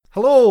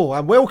Hello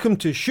and welcome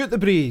to Shoot the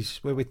Breeze,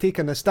 where we take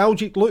a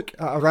nostalgic look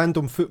at a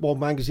random football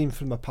magazine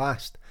from the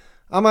past.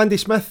 I'm Andy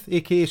Smith,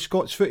 aka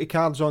Scott's Footy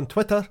Cards on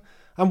Twitter,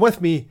 and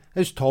with me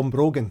is Tom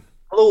Brogan.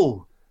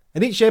 Hello.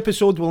 In each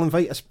episode we'll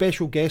invite a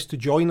special guest to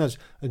join us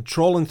in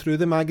trawling through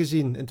the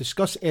magazine and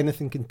discuss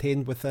anything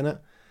contained within it.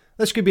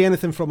 This could be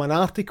anything from an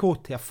article,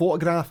 to a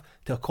photograph,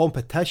 to a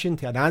competition,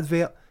 to an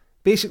advert.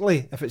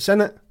 Basically, if it's in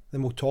it,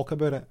 then we'll talk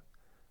about it.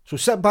 So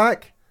sit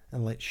back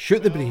and let's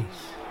shoot the breeze.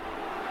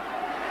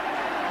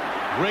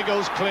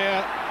 Wriggles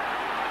clear,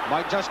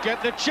 might just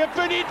get the chip,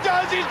 and he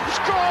does, he's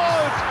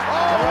scored!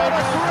 Oh, what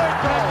a great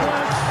goal!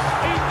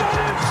 He's done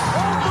it!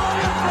 Oh,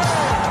 brilliant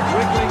goal!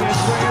 Wiggling his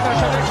way,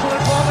 that's an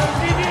excellent ball, and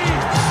Didi!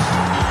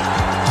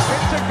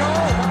 It's a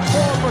goal,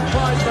 four for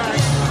Clydebank.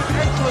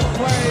 Excellent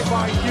play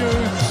by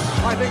Hughes.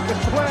 I think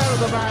the player of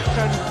the match,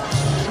 and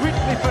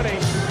sweetly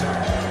finished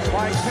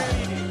by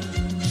Penny.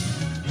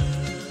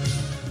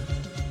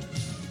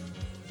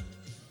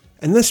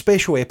 In this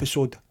special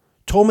episode,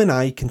 Tom and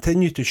I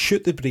continue to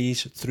shoot the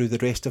breeze through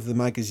the rest of the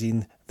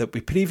magazine that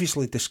we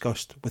previously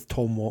discussed with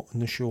Tom Watt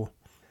on the show.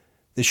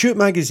 The Shoot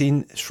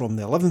magazine is from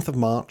the 11th of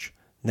March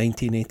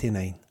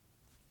 1989.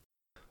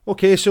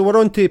 Okay, so we're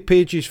on to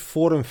pages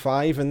 4 and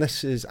 5, and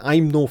this is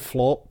 "I'm no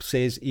flop,"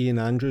 says Ian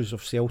Andrews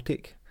of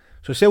Celtic.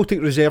 So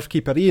Celtic reserve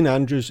keeper Ian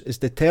Andrews is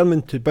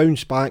determined to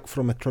bounce back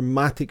from a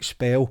traumatic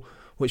spell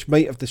which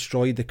might have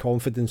destroyed the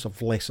confidence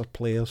of lesser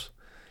players.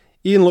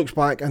 Ian looks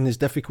back on his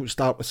difficult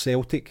start with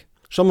Celtic.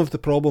 Some of the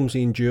problems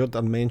he endured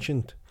are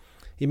mentioned.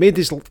 He made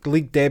his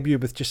league debut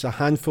with just a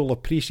handful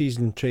of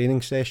pre-season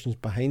training sessions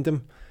behind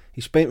him. He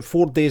spent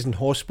 4 days in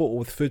hospital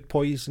with food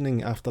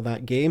poisoning after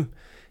that game.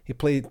 He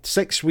played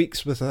 6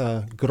 weeks with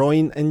a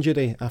groin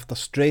injury after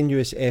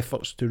strenuous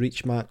efforts to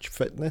reach match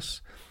fitness.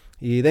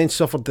 He then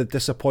suffered the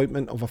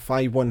disappointment of a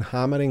 5-1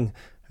 hammering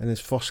in his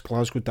first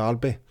Glasgow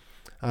derby,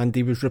 and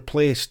he was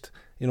replaced,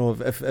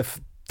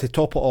 if to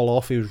top it all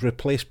off, he was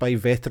replaced by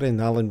veteran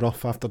Alan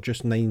Rough after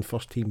just 9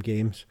 first-team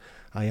games.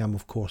 I am,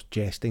 of course,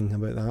 jesting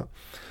about that.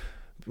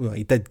 Well,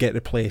 he did get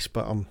replaced,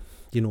 but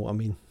you know what I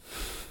mean.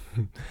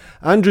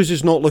 Andrews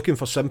is not looking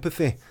for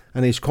sympathy,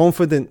 and he's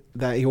confident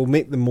that he will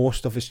make the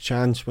most of his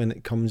chance when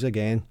it comes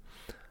again.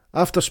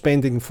 After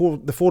spending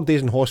the 4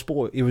 days in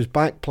hospital, he was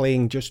back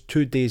playing just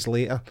 2 days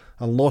later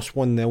and lost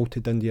 1-0 to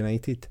Dundee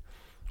United.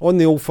 On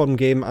the Old Firm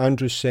game,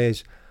 Andrews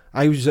says,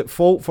 "I was at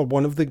fault for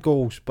one of the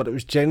goals, but it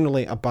was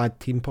generally a bad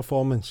team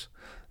performance.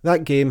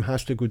 That game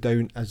has to go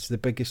down as the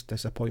biggest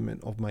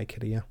disappointment of my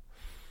career."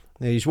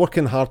 Now, he's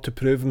working hard to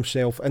prove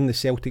himself in the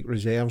Celtic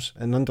reserves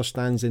and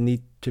understands the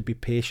need to be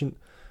patient,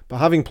 but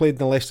having played in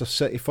the Leicester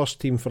City first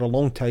team for a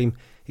long time,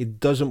 he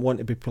doesn't want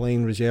to be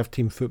playing reserve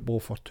team football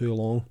for too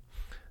long.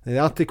 The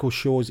article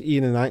shows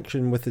Ian in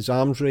action with his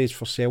arms raised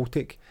for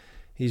Celtic.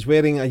 He's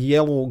wearing a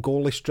yellow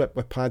goalie strip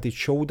with padded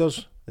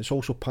shoulders. It's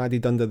also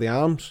padded under the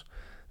arms.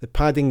 The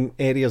padding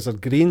areas are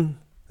green.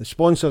 The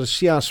sponsor is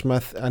C.R.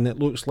 Smith, and it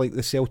looks like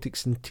the Celtic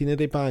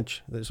centenary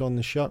badge that's on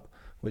the shirt,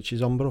 which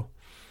is Umbro.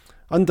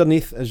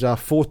 Underneath is a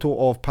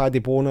photo of Paddy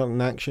Bonner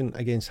in action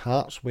against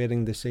Hearts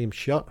wearing the same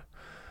shirt,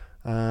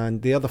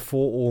 and the other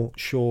photo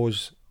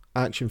shows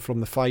action from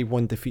the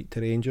 5-1 defeat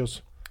to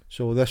Rangers.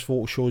 So this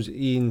photo shows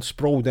Ian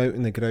sprawled out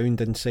on the ground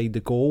inside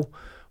the goal,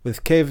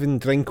 with Kevin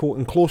Drinko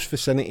in close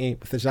vicinity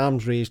with his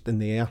arms raised in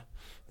the air.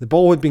 The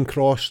ball had been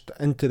crossed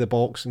into the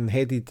box and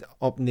headed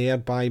up near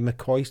by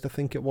McCoist, I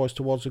think it was,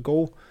 towards the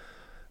goal.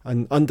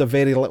 And under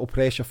very little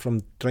pressure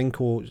from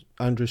Drinko,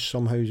 Andrews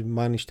somehow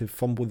managed to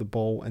fumble the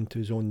ball into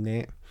his own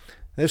net.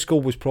 This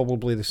goal was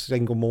probably the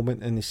single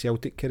moment in his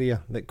Celtic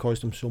career that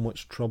caused him so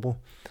much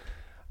trouble.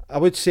 I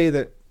would say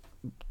that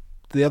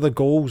the other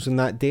goals in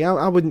that day,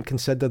 I wouldn't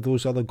consider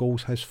those other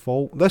goals his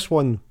fault. This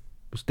one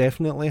was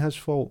definitely his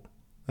fault.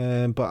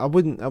 But I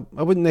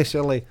wouldn't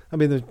necessarily. I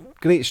mean, there's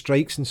great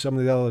strikes in some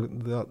of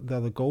the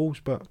other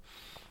goals, but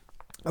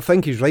I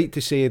think he's right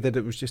to say that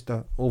it was just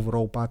an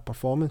overall bad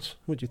performance.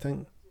 What do you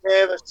think?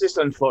 Yeah, it's just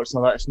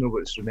unfortunate that's not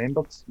what's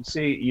remembered. You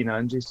say Ian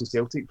Andrews to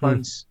Celtic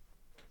fans,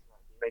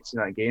 mention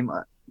that game,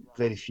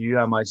 very few,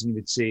 I imagine,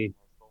 would say it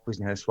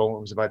wasn't his fault,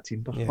 it was a bad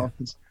team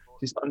performance. Yeah.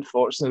 Just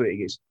unfortunately what he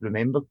gets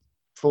remembered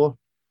for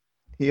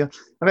here.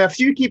 I mean, a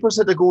few keepers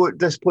had to go at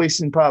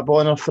displacing Pat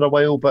Bonner for a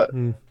while, but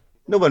no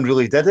one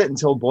really did it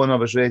until Bonner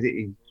was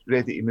ready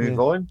to move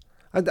on.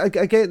 I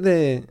get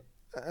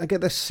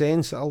this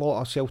sense that a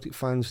lot of Celtic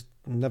fans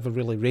never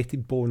really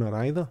rated Bonner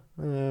either.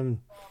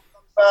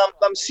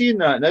 I'm seeing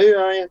that now.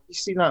 I've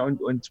seen that on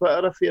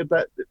Twitter a fair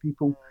bit, that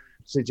people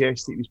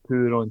suggest that he was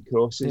poor on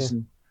crosses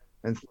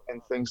and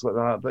things like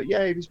that. But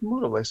yeah, he was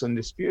more or less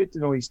undisputed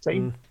in all his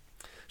time.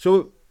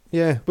 So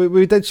yeah,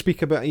 we did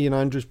speak about Ian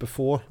Andrews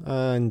before,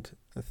 and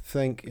I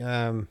think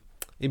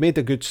he made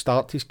a good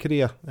start to his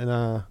career in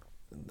a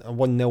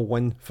 1-0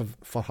 win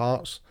for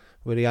Hearts,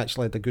 where he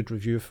actually had a good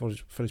review for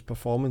his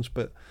performance,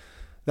 but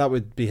that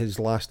would be his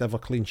last ever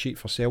clean sheet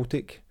for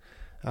Celtic.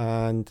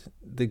 And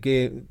the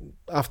game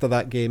after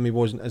that game, he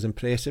wasn't as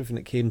impressive, and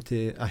it came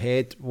to a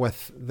head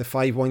with the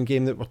 5-1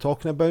 game that we're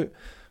talking about.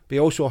 But he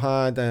also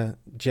had a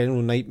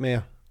general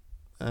nightmare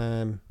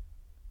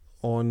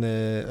on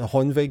a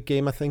Honved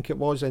game, I think it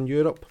was, in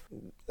Europe.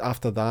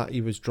 After that,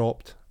 he was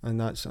dropped, and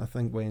that's, I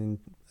think, when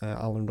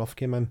Alan Rough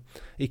came in.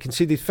 He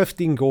conceded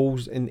 15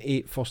 goals in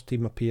 8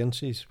 first-team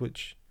appearances,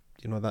 which,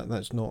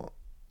 that's not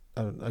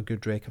a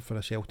good record for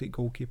a Celtic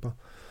goalkeeper.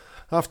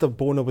 After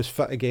Bona was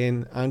fit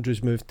again,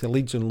 Andrews moved to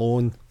Leeds on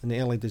loan in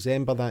early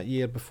December that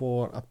year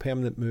before a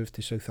permanent move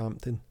to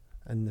Southampton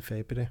in the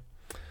February.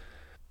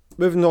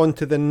 Moving on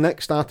to the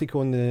next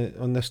article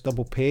on this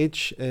double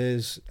page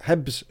is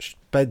Hibs'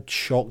 bid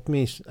shocked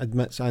me,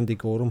 admits Andy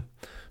Gorham.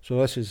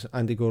 So this is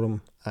Andy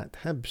Gorham at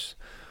Hibs.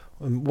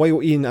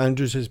 While Ian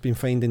Andrews has been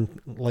finding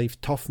life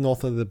tough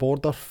north of the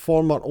border,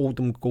 former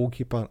Oldham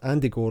goalkeeper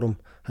Andy Gorham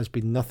has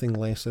been nothing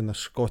less than a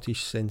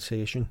Scottish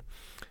sensation.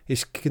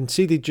 He's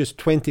conceded just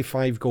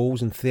 25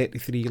 goals in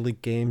 33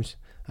 league games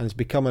and has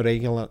become a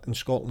regular in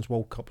Scotland's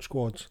World Cup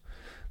squads.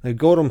 Now,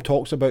 Gorham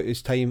talks about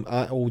his time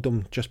at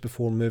Oldham just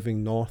before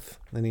moving north,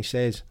 and he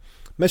says,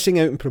 "Missing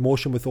out in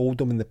promotion with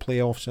Oldham in the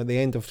playoffs at the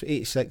end of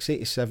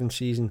 86-87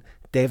 season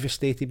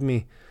devastated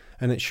me,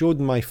 and it showed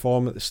in my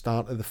form at the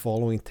start of the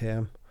following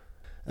term.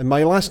 In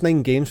my last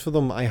 9 games for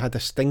them, I had a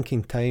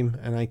stinking time,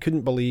 and I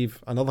couldn't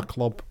believe another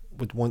club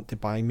would want to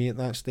buy me at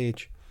that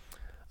stage."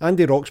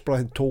 Andy Roxburgh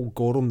had told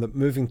Gorham that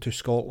moving to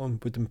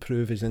Scotland would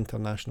improve his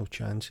international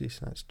chances.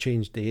 That's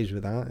changed days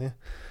with that, eh?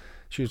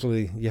 It's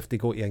usually you have to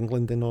go to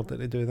England in order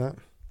to do that.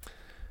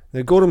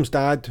 Now, Gorham's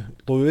dad,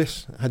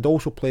 Lewis, had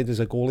also played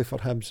as a goalie for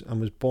Hibs and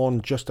was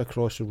born just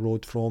across the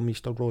road from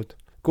Easter Road.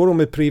 Gorham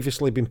had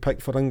previously been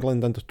picked for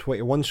England under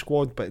 21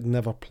 squad but had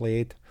never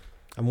played.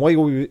 And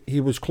while he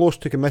was close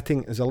to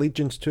committing his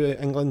allegiance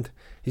to England,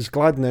 he's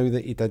glad now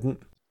that he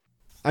didn't.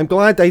 "I'm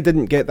glad I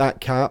didn't get that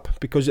cap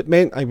because it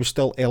meant I was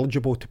still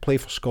eligible to play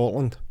for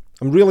Scotland.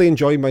 I'm really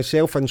enjoying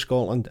myself in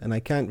Scotland and I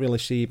can't really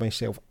see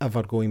myself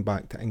ever going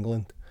back to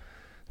England."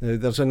 Now,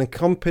 there's an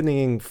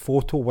accompanying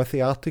photo with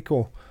the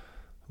article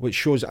which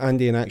shows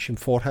Andy in action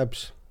for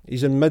Hibs.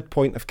 He's in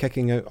midpoint of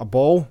kicking out a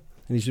ball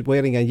and he's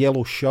wearing a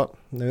yellow shirt.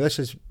 Now, this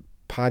is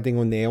padding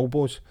on the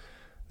elbows.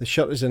 The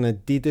shirt is an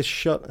Adidas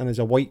shirt and has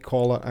a white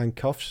collar and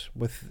cuffs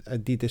with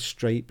Adidas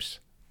stripes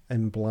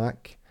in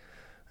black.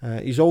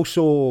 He's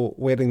also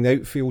wearing the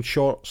outfield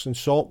shorts and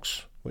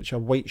socks, which are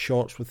white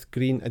shorts with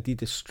green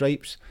Adidas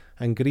stripes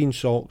and green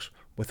socks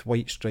with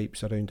white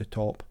stripes around the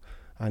top.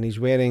 And he's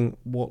wearing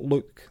what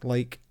look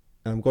like,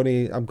 and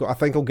I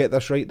think I'll get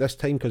this right this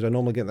time because I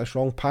normally get this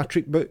wrong,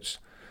 Patrick boots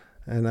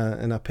and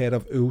a pair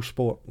of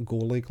Uhlsport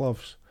goalie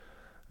gloves.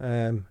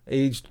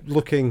 He's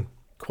looking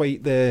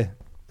quite the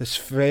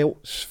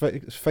svelte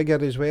figure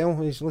as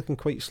well. He's looking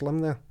quite slim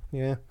there,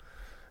 yeah.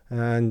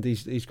 And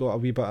he's got a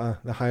wee bit of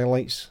the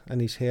highlights in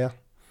his hair.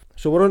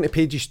 So we're on to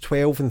pages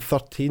 12 and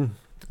 13,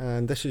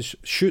 and this is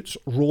Shoot's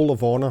Roll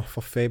of Honour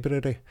for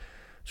February.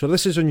 So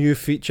this is a new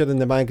feature in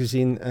the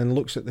magazine and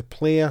looks at the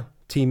player,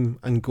 team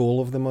and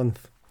goal of the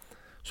month.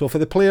 So for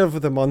the player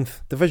of the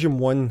month, Division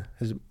 1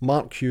 has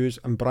Mark Hughes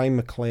and Brian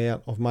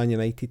McClair of Man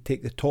United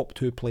take the top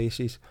 2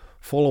 places,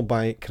 followed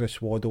by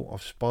Chris Waddle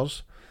of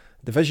Spurs.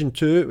 Division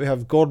 2, we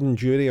have Gordon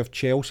Durie of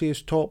Chelsea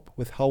as top,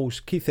 with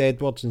Hull's Keith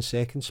Edwards in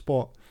second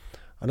spot.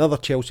 Another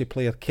Chelsea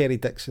player, Kerry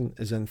Dixon,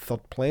 is in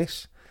third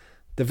place.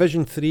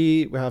 Division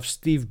 3, we have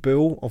Steve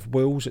Bull of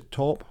Wolves at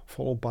top,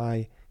 followed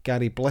by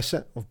Gary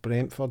Blissett of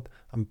Brentford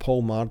and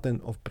Paul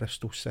Marden of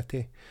Bristol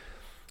City.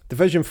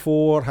 Division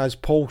 4 has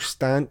Paul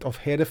Stant of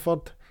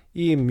Hereford,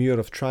 Ian Muir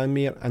of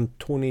Tranmere and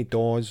Tony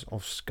Dawes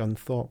of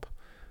Scunthorpe.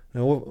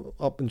 Now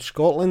up in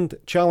Scotland,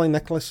 Charlie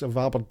Nicholas of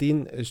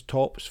Aberdeen is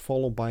tops,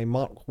 followed by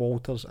Mark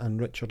Walters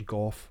and Richard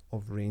Gough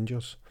of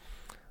Rangers.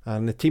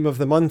 And the team of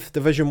the month,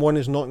 Division 1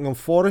 is Nottingham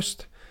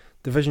Forest,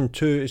 Division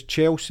 2 is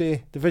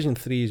Chelsea, Division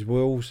 3 is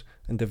Wolves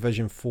and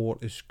Division 4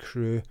 is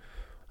Crewe.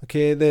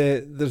 Okay,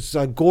 there's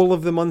a goal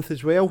of the month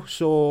as well.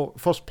 So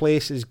first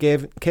place is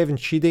Kevin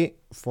Sheedy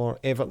for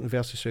Everton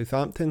versus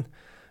Southampton,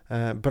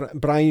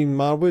 Brian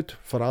Marwood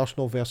for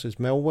Arsenal versus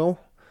Millwall,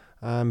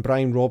 and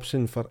Brian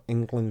Robson for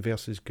England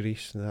versus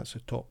Greece. And that's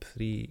the top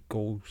 3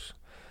 goals.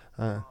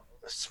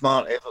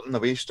 Smart Everton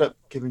away strip.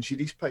 Kevin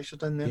Sheedy's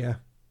pictured in there.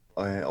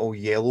 Yeah. All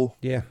yellow.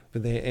 Yeah,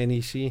 with the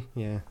NEC.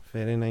 Yeah,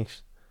 very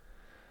nice.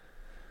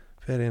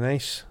 Very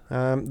nice.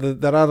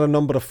 There are a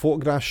number of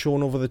photographs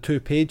shown over the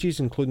 2 pages,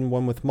 including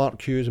one with Mark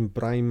Hughes and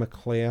Brian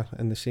McClair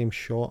in the same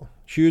shot.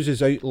 Hughes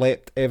has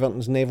outleapt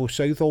Everton's Neville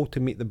Southall to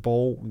meet the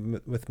ball,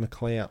 with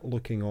McClair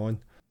looking on.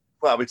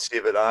 What I would say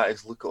about that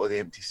is look at all the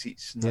empty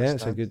seats. Yeah,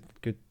 it's a good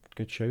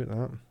shout.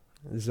 That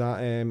is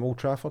that Old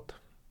Trafford.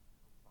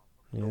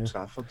 Yeah. Old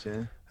Trafford,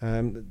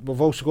 yeah.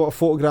 We've also got a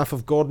photograph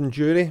of Gordon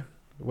Durie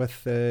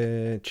with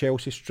the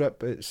Chelsea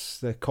strip. It's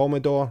the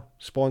Commodore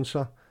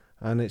sponsor,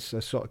 and it's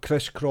a sort of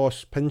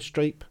crisscross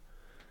pinstripe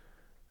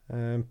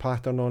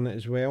pattern on it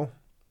as well.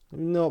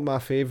 Not my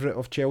favourite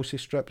of Chelsea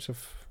strips,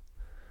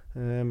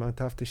 I'd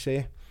have to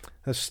say.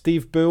 There's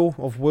Steve Bull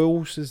of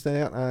Wolves is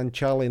there, and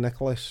Charlie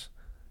Nicholas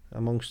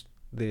amongst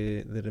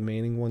the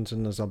remaining ones,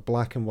 and there's a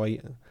black and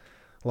white,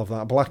 love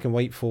that, a black and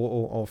white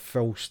photo of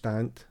Phil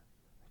Stant.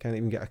 Can't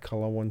even get a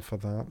colour one for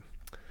that.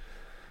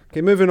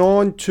 Okay, moving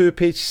on to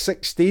page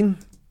 16.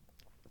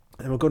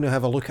 And we're going to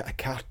have a look at a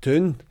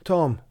cartoon,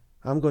 Tom.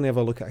 I'm going to have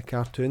a look at a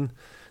cartoon.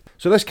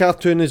 So this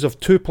cartoon is of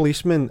two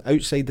policemen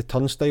outside the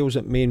turnstiles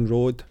at Main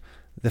Road.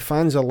 The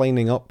fans are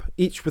lining up,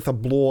 each with a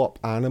blow-up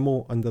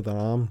animal under their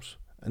arms.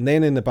 And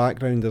then in the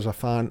background there's a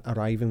fan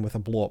arriving with a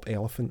blow-up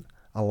elephant,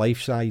 a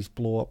life-size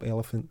blow-up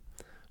elephant.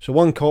 So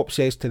one cop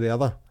says to the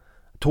other,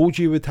 "I told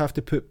you we'd have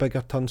to put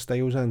bigger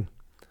turnstiles in."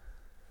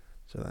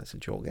 So that's a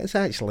joke.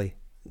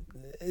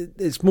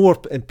 It's more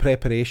in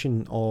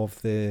preparation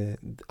of the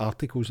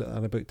articles that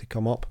are about to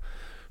come up.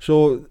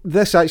 So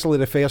this actually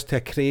refers to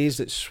a craze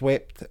that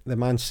swept the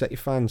Man City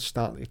fans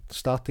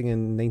starting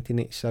in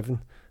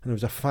 1987. And it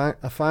was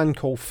a fan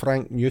called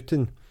Frank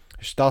Newton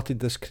who started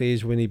this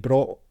craze when he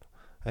brought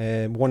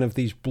one of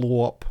these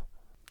blow-up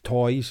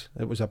toys.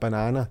 It was a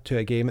banana to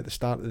a game at the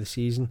start of the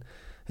season.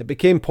 It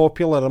became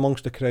popular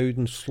amongst the crowd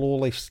and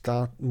slowly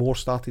more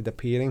started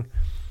appearing.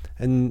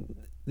 In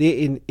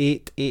the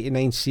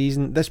 88-89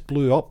 season, this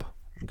blew up,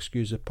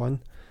 excuse the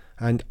pun,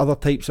 and other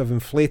types of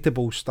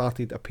inflatables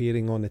started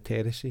appearing on the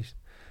terraces.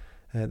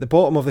 The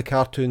bottom of the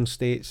cartoon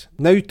states,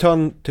 "Now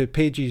turn to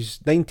pages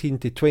 19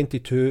 to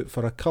 22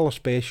 for a colour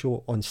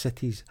special on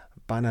City's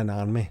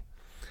Bananarmy."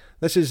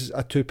 This is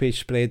a 2-page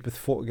spread with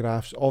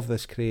photographs of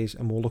this craze,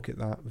 and we'll look at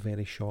that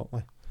very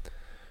shortly.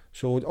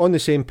 So on the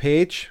same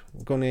page,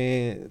 we're going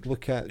to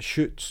look at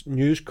Shoot's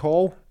news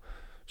call.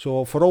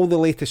 So for all the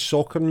latest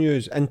soccer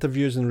news,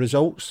 interviews and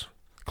results,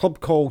 club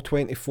call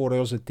 24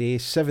 hours a day,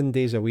 7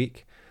 days a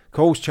week.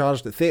 Calls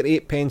charged at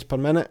 38 pence per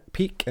minute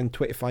peak and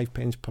 25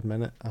 pence per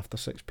minute after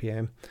 6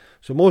 p.m.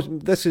 So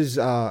this is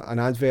an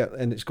advert,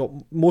 and it's got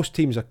most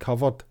teams are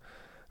covered.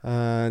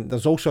 And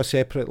there's also a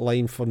separate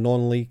line for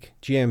non-league,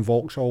 GM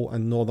Vauxhall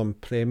and Northern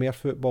Premier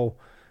football.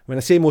 When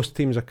I say most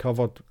teams are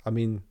covered, I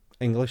mean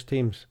English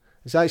teams.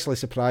 It's actually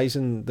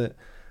surprising that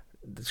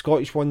the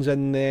Scottish ones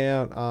in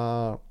there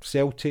are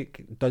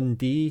Celtic,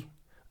 Dundee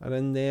are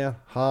in there,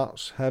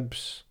 Hearts,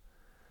 Hibs.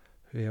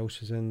 Who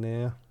else is in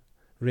there?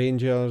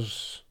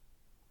 Rangers.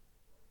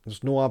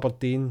 There's no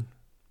Aberdeen.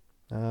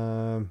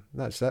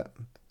 That's it.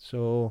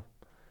 So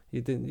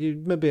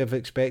you maybe have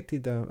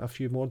expected a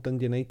few more.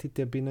 Dundee United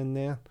to have been in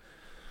there,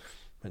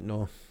 but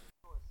no.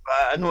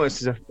 I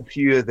noticed there's a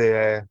few of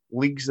the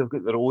leagues have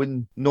got their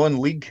own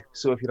non-league.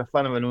 So if you're a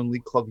fan of a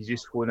non-league club, you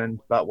just phone in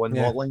that one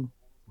hotline.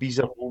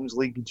 Beezer Homes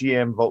League,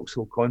 GM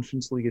Vauxhall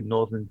Conference League, and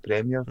Northern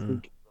Premier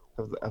League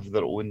have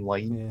their own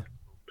line. Yeah.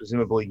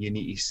 Presumably, you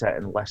need to sit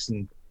and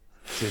listen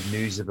to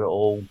news about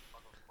all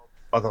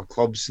other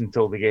clubs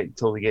until they get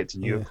to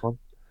your club.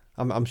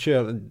 I'm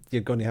sure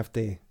you're going to have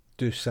to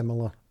do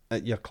similar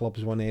at your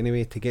club's one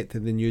anyway to get to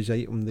the news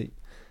item that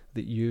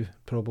you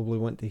probably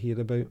want to hear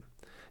about.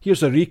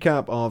 Here's a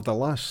recap of the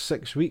last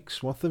 6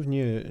 weeks worth of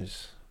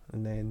news,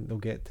 and then they'll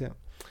get to it.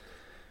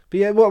 But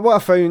yeah, what I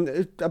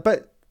found a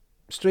bit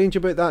strange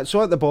about that,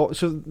 so at the bottom,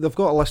 so they've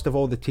got a list of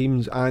all the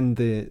teams and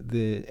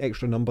the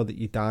extra number that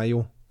you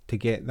dial to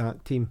get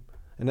that team,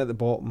 and at the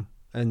bottom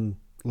in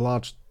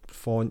large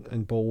font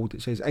and bold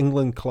it says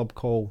England club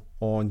call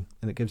on,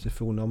 and it gives the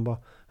full number,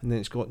 and then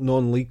it's got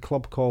non-league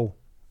club call,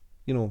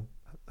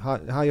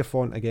 higher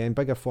font again,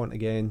 bigger font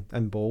again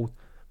in bold,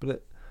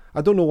 but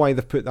I don't know why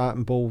they've put that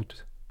in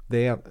bold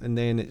there and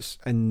then it's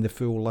in the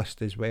full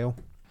list as well.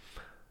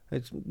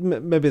 It's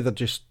maybe they're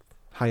just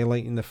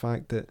highlighting the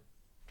fact that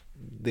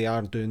they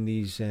are doing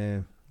these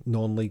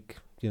non-league,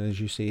 as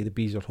you say, the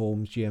Beezer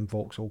Homes, GM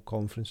Vauxhall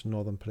Conference and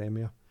Northern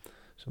Premier.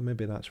 So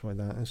maybe that's why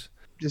that is.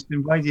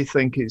 Justin, why do you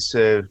think it's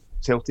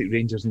Celtic,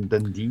 Rangers and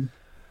Dundee?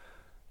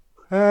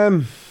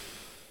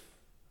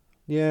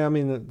 Yeah, I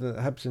mean, the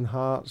Hibs and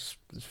Hearts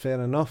is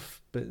fair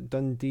enough, but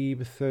Dundee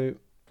without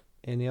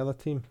any other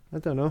team, I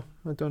don't know.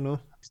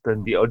 It's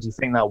Dundee, or do you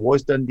think that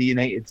was Dundee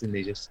United and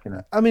they just kind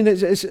of... I mean,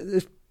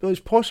 it's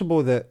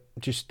possible that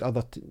just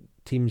other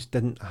teams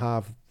didn't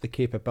have the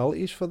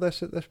capabilities for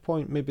this at this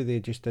point. Maybe they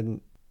just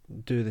didn't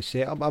do the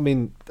setup. I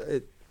mean,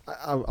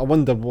 I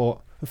wonder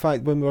what... In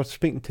fact, when we were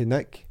speaking to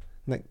Nick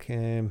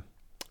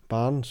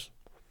Barnes,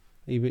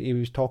 he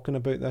was talking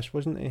about this,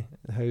 wasn't he?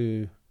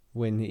 How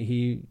when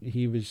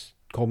he was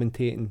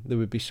commentating, there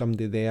would be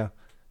somebody there,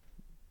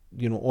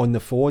 on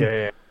the phone.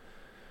 Yeah.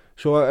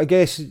 So I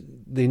guess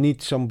they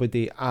need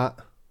somebody at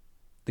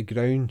the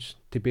grounds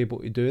to be able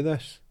to do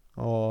this,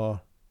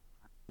 or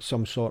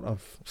some sort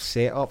of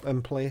setup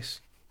in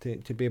place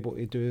to be able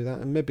to do that.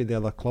 And maybe the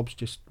other clubs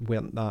just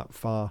weren't that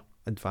far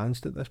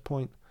advanced at this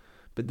point.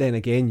 But then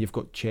again, you've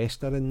got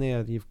Chester in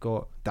there, you've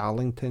got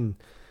Darlington.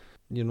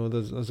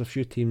 There's a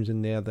few teams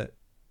in there that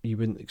you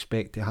wouldn't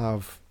expect to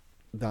have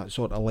that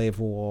sort of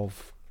level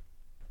of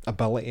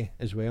ability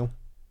as well.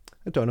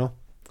 I don't know.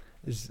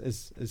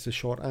 Is the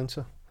short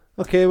answer.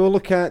 Okay, we'll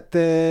look at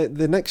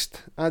the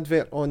next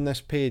advert on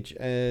this page.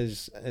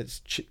 It's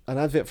an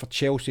advert for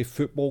Chelsea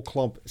Football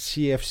Club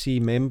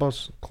CFC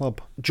Members Club.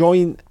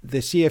 Join the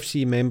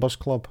CFC Members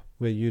Club,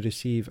 where you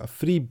receive a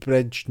free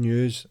Bridge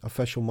News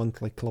official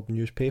monthly club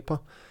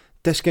newspaper,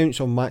 discounts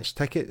on match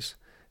tickets,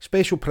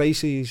 special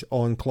prices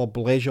on club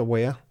leisure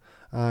wear,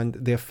 and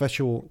the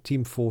official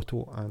team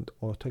photo and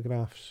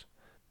autographs.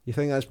 You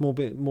think that's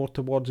more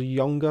towards the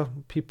younger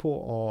people,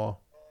 or?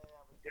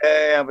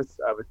 Yeah,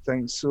 I would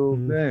think so.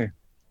 Yeah.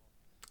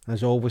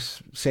 As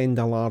always, send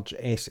a large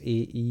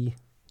SAE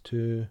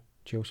to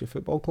Chelsea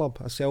Football Club,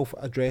 a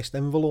self-addressed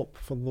envelope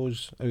for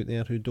those out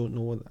there who don't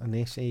know what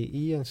an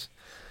SAE is.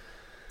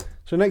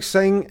 So next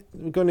thing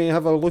we're going to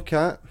have a look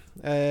at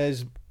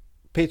is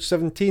page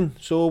 17.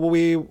 So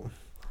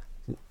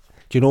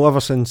do you know, ever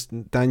since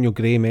Daniel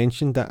Gray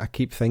mentioned it, I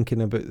keep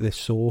thinking about the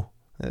 "so."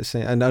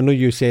 And I know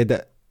you said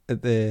it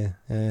at the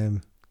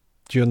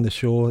during the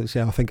show. I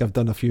think I've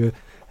done a few,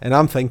 and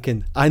I'm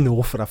thinking, I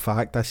know for a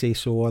fact I say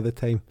 "so" all the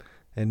time,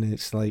 and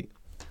it's like,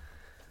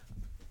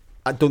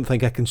 I don't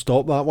think I can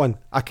stop that one.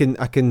 I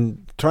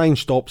can try and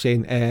stop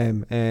saying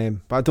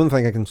but I don't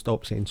think I can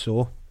stop saying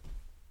 "so."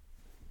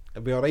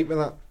 Are we alright with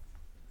that?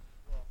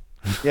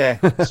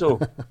 Yeah,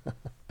 so.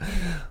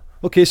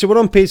 Okay, so we're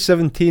on page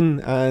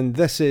 17, and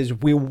this is,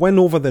 "We'll win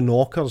over the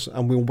Knockers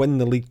and we'll win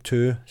the League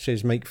Two,"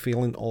 says Mike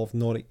Phelan of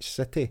Norwich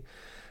City.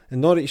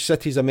 And Norwich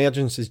City's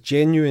emergence as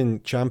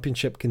genuine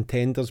championship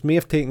contenders may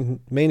have taken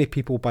many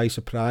people by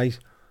surprise,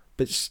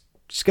 but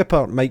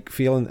skipper Mike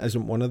Phelan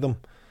isn't one of them.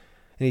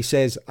 And he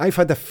says, "I've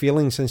had a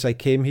feeling since I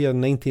came here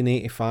in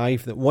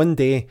 1985 that one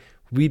day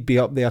we'd be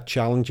up there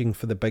challenging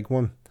for the big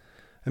one.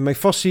 In my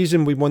first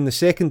season we won the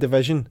second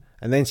division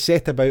and then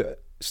set about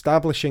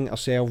establishing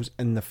ourselves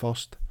in the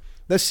first.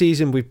 This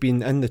season we've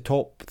been in the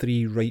top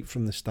three right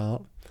from the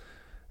start."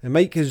 And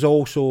Mike has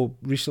also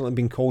recently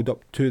been called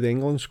up to the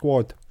England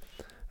squad,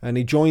 and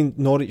he joined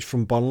Norwich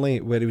from Burnley,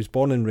 where he was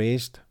born and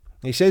raised.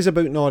 He says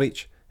about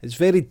Norwich, "It's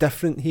very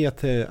different here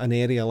to an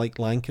area like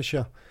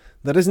Lancashire.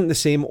 There isn't the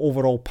same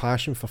overall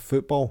passion for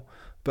football,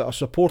 but our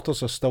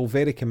supporters are still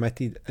very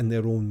committed in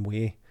their own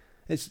way."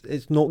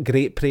 It's not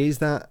great praise,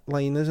 that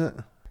line, is it?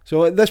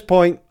 So at this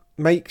point,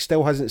 Mike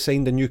still hasn't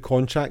signed a new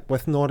contract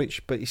with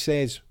Norwich, but he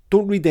says,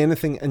 "Don't read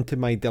anything into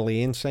my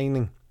delay in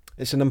signing.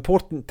 It's an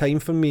important time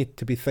for me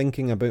to be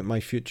thinking about my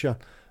future,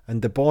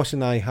 and the boss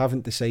and I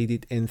haven't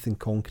decided anything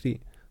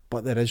concrete,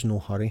 but there is no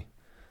hurry."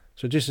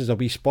 So just as a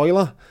wee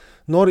spoiler,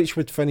 Norwich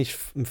would finish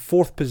in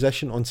 4th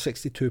position on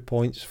 62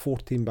 points,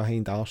 14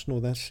 behind Arsenal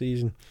this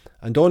season.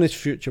 And on his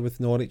future with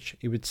Norwich,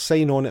 he would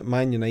sign on at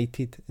Man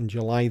United in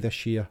July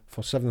this year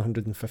for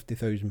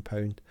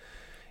 £750,000.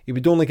 He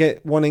would only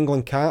get one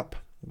England cap,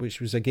 which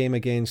was a game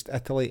against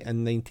Italy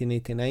in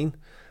 1989,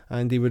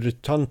 and he would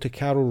return to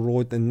Carrow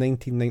Road in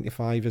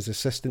 1995 as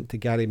assistant to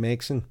Gary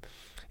Megson.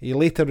 He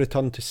later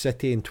returned to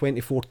City in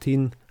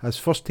 2014 as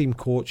first team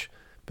coach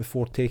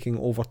before taking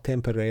over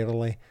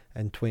temporarily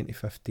in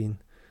 2015.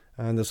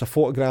 And there's a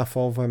photograph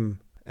of him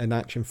in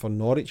action for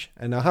Norwich,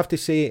 and I have to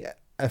say,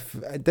 if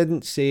it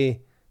didn't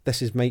say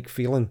 "this is Mike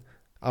Phelan,"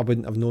 I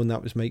wouldn't have known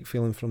that was Mike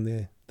Phelan from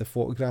the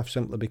photograph,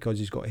 simply because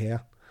he's got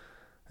hair,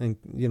 and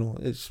you know,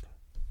 it's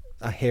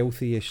a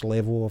healthy-ish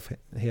level of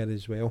hair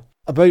as well.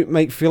 About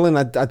Mike Phelan,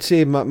 I'd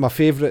say my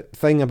favourite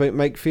thing about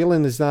Mike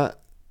Phelan is that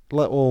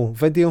little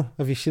video.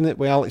 Have you seen it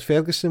with Alex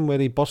Ferguson where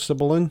he bursts a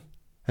balloon?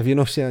 Have you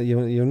not seen it?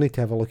 You'll need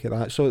to have a look at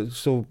that.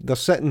 So they're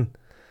sitting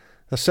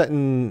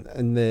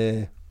in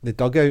the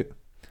dugout,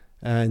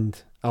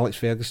 and Alex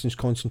Ferguson's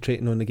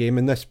concentrating on the game,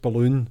 and this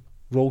balloon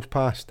rolls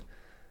past,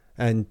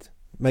 and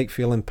Mike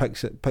Phelan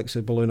picks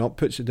the balloon up,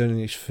 puts it down on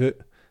his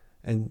foot,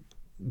 and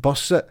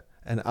bursts it.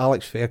 And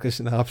Alex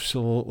Ferguson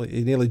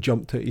he nearly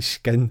jumped out his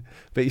skin,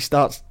 but he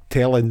starts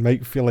telling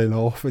Mike Phelan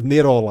off, and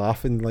they're all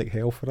laughing like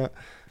hell for it.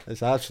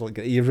 It's actually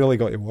good. You've really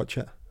got to watch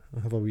it.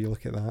 Have a wee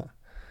look at that.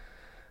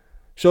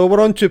 So we're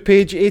on to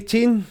page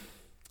 18,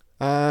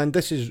 and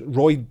this is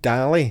Roy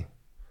Daly.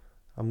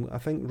 I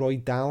think Roy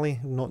Daly,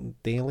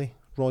 not Daly.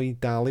 Roy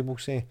Daly, we'll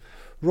say.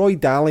 Roy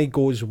Daly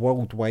goes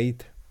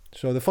worldwide.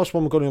 So the first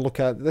one we're going to look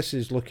at, this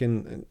is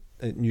looking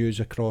at news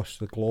across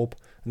the globe,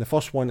 and the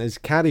first one is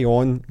 "Carry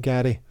on,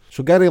 Gary."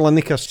 So Gary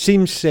Lineker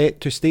seems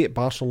set to stay at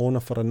Barcelona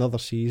for another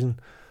season,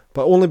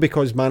 but only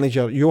because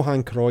manager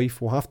Johan Cruyff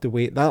will have to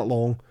wait that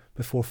long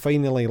before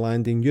finally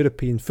landing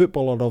European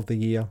Footballer of the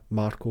Year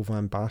Marco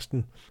van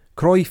Basten.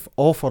 Cruyff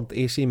offered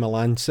AC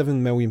Milan £7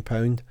 million,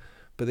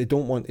 but they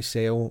don't want to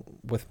sell,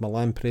 with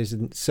Milan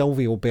president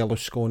Silvio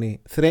Berlusconi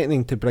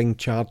threatening to bring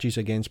charges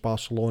against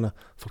Barcelona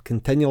for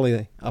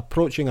continually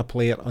approaching a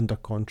player under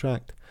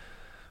contract.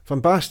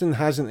 Van Basten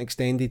hasn't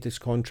extended his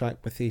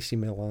contract with AC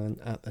Milan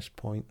at this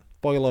point.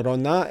 Spoiler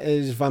on that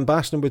is Van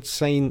Basten would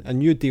sign a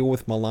new deal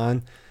with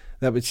Milan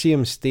that would see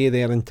him stay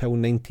there until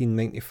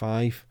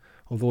 1995,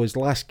 although his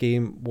last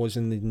game was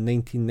in the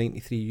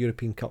 1993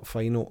 European Cup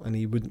final, and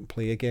he wouldn't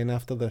play again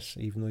after this,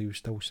 even though he was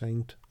still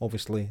signed.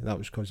 Obviously, that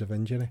was because of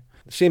injury.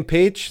 The same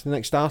page, the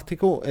next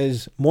article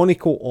is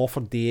Monaco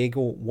offered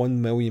Diego £1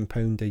 million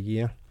a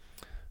year.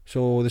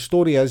 So the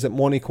story is that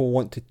Monaco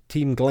want to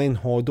team Glenn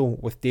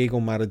Hoddle with Diego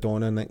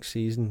Maradona next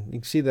season. You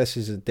can see this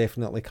is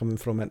definitely coming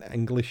from an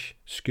English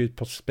skewed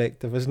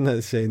perspective, isn't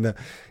it? Saying that,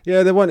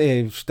 yeah, they want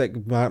to stick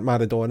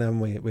Maradona in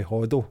with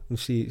Hoddle and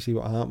see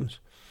what happens.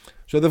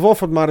 So they've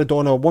offered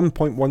Maradona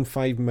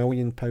 £1.15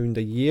 million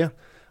a year,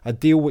 a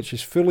deal which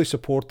is fully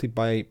supported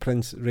by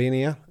Prince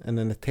Rainier in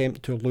an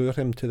attempt to lure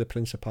him to the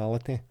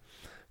Principality.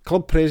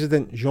 Club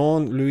president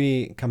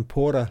Jean-Louis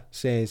Campora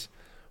says,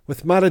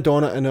 "With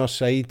Maradona on our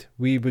side,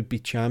 we would be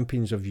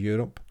champions of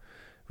Europe.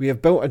 We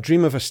have built a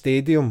dream of a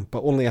stadium,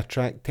 but only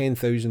attract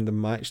 10,000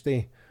 on match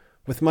day.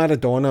 With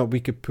Maradona, we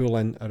could pull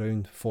in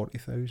around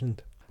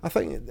 40,000. I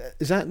think,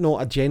 is that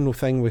not a general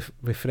thing with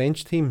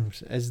French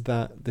teams? Is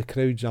that the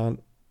crowds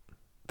aren't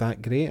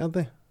that great, are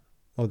they?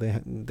 Or they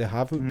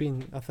haven't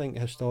been, I think,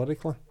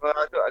 historically. Well,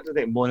 I don't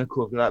think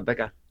Monaco have that big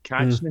a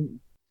catchment.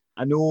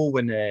 I know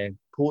when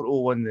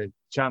Porto won the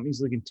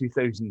Champions League in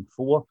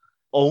 2004,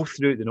 all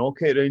throughout the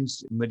knockout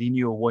rounds,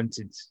 Mourinho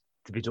wanted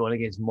to be drawn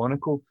against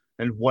Monaco.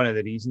 And one of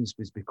the reasons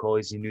was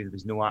because he knew there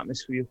was no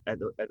atmosphere at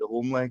the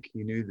home leg.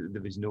 He knew that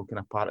there was no kind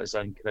of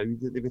partisan crowd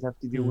that they would have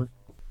to deal with.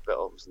 But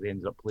obviously they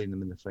ended up playing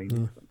them in the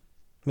final.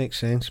 Makes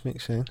sense.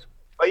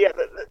 But yeah,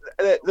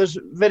 there's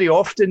very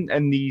often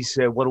in these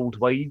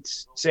worldwide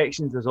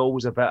sections, there's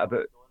always a bit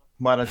about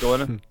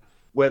Maradona,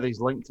 whether he's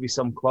linked to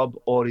some club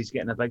or he's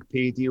getting a big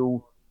pay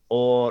deal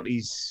or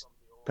he's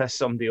pissed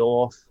somebody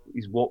off,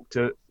 he's walked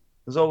out.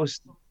 There's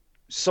always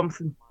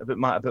something about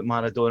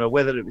Maradona,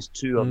 whether it was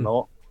true or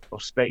not, or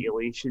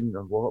speculation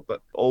or what,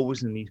 but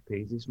always in these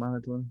pages,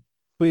 Maradona.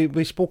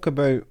 We spoke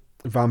about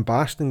Van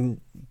Basten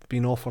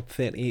being offered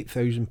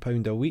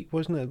 £38,000 a week,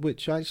 wasn't it?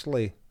 Which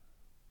actually,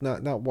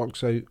 that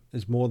works out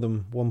as more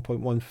than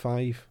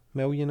 1.15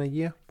 million a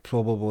year.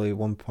 Probably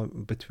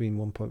between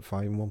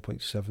 1.5 and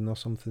 1.7 or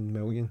something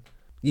million.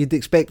 You'd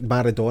expect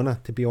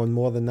Maradona to be on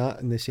more than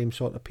that in the same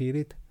sort of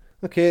period.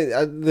 Okay,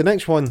 the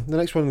next one I'm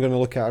going to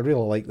look at, I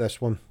really like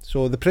this one.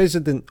 So the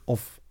president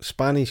of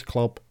Spanish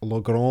club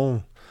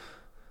Logrand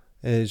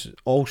is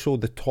also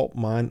the top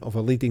man of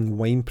a leading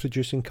wine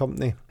producing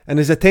company. In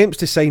his attempts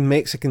to sign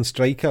Mexican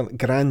striker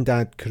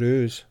Grandad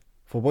Cruz,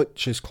 for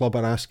which his club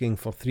are asking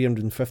for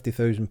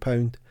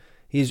 £350,000,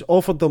 he has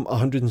offered them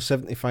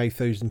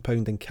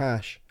 £175,000 in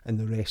cash and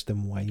the rest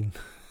in wine.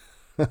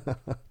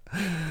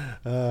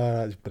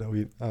 That's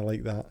brilliant. I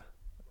like that.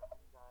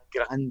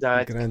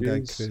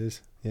 Grandad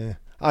Cruz. Yeah,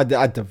 I'd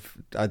have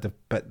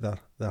bit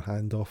their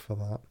hand off for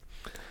that.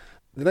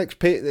 The next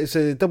page, it's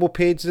a double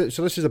page,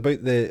 so this is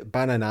about the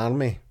Banan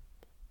Army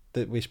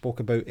that we spoke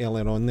about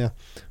earlier on there.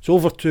 So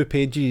over 2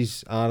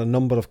 pages are a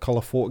number of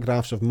colour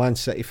photographs of Man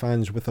City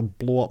fans with their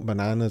blow-up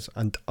bananas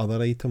and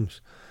other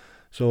items.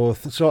 So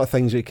the sort of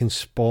things that you can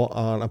spot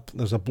are,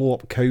 there's a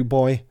blow-up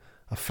cowboy,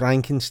 a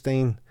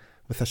Frankenstein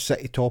with a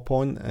City top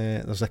on,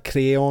 there's a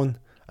crayon,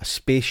 a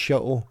space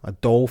shuttle, a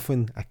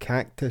dolphin, a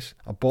cactus,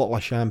 a bottle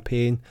of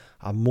champagne,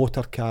 a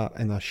motor car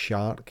and a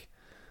shark.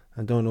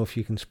 I don't know if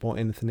you can spot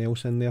anything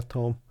else in there,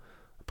 Tom,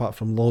 apart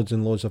from loads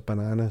and loads of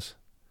bananas.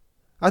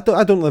 I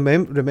don't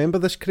remember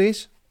this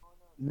craze.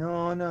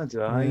 No,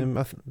 do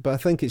I? But I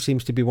think it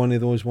seems to be one of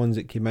those ones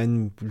that came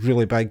in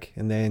really big,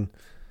 and then,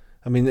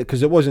 I mean,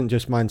 because it wasn't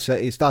just Man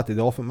City. It started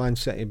off at Man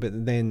City,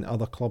 but then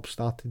other clubs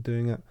started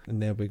doing it,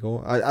 and there we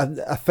go.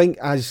 I think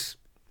as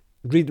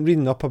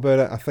reading up about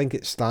it, I think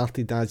it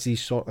started as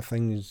these sort of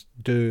things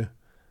do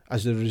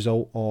as a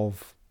result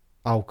of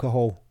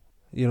alcohol.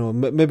 You know,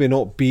 maybe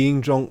not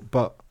being drunk,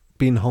 but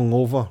being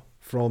hungover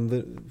from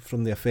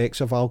the effects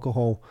of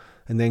alcohol,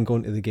 and then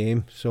going to the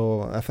game.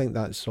 So I think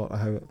that's sort of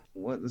how it.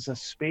 Well, there's a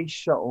space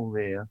shuttle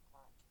there,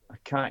 a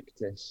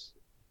cactus,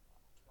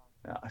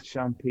 a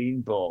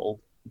champagne bottle,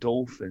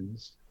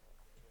 dolphins,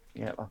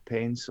 a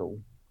pencil.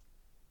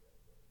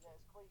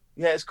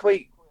 Yeah, it's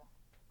quite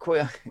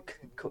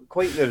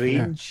the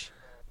range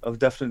of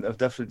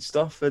different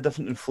stuff,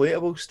 different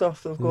inflatable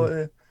stuff they've got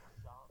there.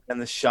 And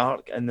the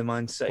shark and the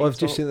Man City. Well, I've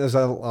just seen there's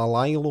a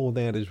Lilo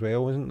there as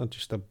well, isn't there?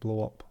 Just a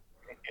blow up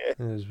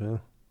as well.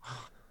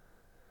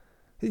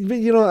 But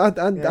you know,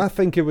 I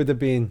think it would have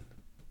been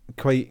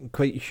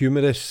quite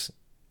humorous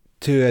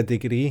to a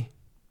degree.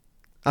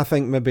 I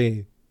think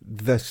maybe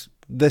this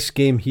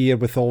game here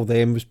with all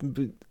them was,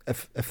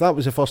 if that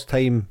was the first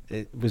time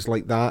it was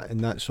like that in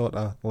that sort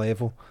of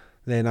level,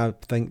 then I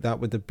think that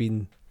would have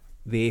been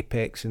the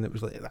apex, and it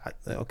was like that.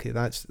 Okay,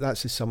 that's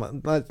the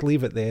summit. Let's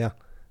leave it there.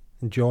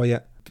 Enjoy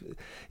it.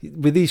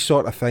 With these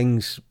sort of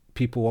things,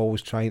 people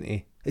always trying to.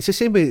 It's the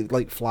same with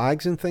like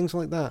flags and things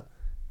like that.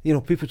 You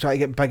know, people try to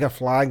get bigger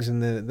flags in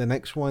the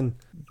next one.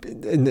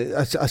 And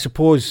I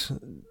suppose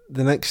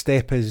the next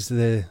step is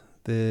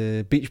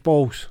the beach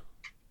balls,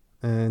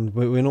 and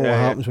we know what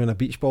happens when a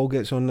beach ball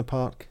gets on the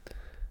park.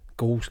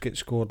 Goals get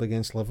scored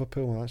against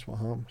Liverpool. That's what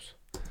happens.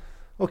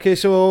 Okay,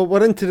 so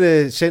we're into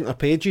the centre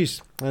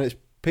pages, and it's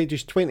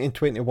pages 20 and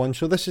 21.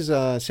 So this is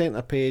a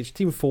centre page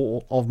team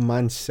photo of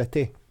Man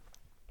City.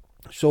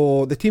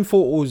 So the team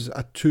photo is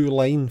a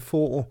 2-line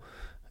photo,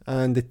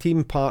 and the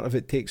team part of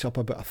it takes up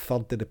about a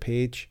third of the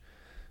page.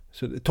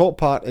 So the top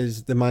part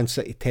is the Man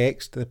City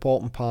text, the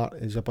bottom part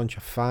is a bunch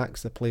of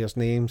facts, the players'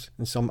 names,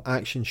 and some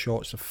action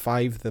shots of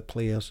 5 of the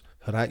players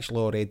who are actually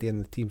already in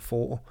the team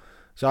photo.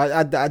 So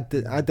I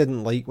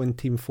didn't like when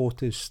team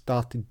photos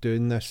started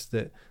doing this,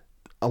 that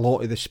a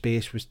lot of the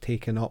space was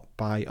taken up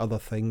by other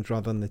things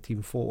rather than the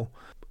team photo.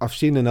 I've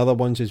seen in other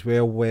ones as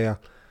well where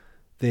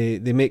they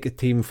make a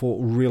team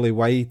photo really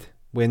wide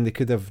when they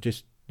could have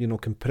just,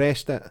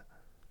 compressed it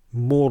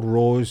more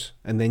rows,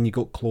 and then you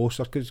got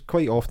closer, because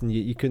quite often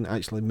you couldn't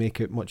actually make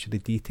out much of the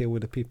detail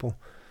with the people.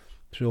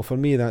 So for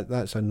me,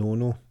 that's a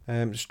no-no.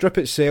 Strip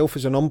itself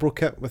is an Umbro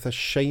kit with a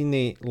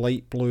shiny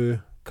light blue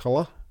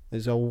colour.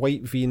 It's a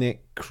white V-neck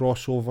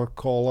crossover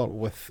collar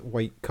with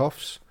white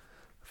cuffs.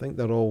 I think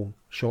they're all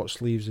short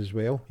sleeves as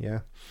well, yeah.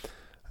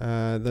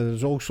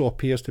 There's also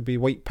appears to be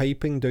white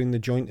piping down the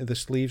joint of the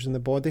sleeves and the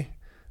body.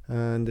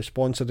 And the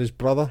sponsor is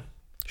Brother.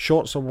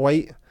 Shorts are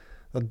white.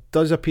 There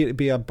does appear to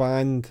be a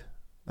bit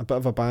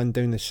of a band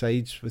down the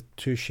sides with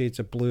 2 shades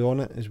of blue on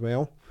it as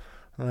well.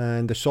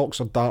 And the socks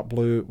are dark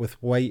blue with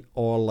white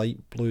or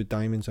light blue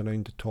diamonds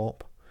around the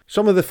top.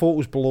 Some of the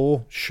photos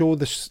below show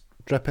the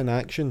strip in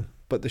action,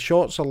 but the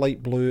shorts are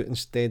light blue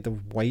instead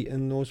of white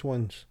in those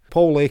ones.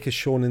 Paul Lake is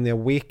shown in the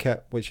away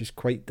kit, which is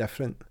quite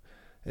different.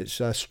 It's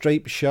a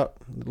striped shirt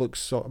that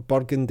looks sort of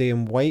burgundy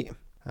and white,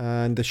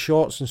 and the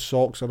shorts and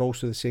socks are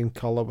also the same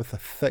colour with a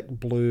thick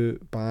blue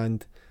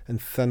band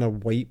and thinner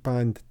white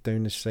band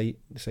down the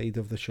side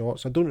of the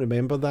shorts. I don't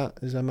remember that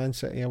as a Man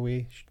City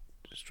away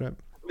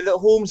strip. I mean, at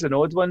home's an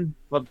odd one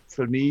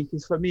for me,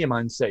 because for me a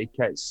Man City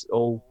kit's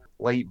all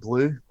light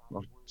blue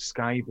or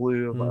sky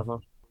blue or whatever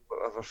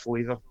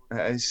flavour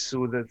it is.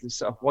 So the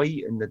sort of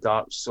white and the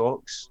dark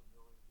socks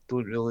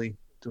don't really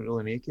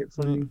make it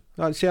for me.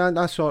 See,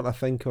 I sort of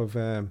think of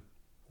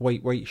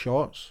white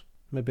shorts.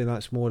 Maybe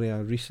that's more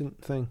a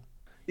recent thing.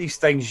 These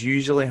things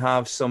usually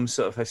have some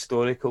sort of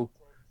historical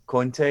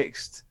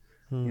context.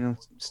 You know,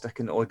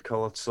 sticking odd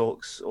coloured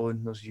socks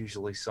on. There's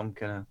usually some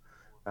kind of,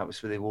 that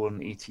was what they wore in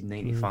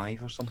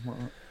 1895 or something like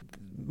that.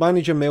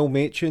 Manager Mel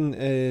Machin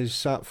is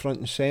sat front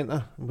and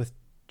centre with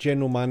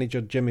General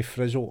Manager Jimmy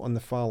Frizzle on the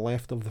far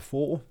left of the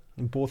photo,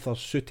 and both are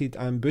suited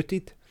and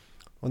booted.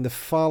 On the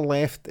far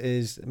left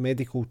is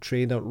medical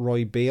trainer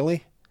Roy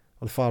Bailey,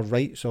 or the far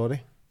right,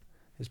 sorry,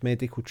 is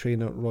medical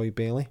trainer Roy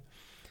Bailey.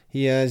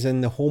 He is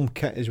in the home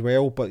kit as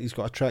well, but he's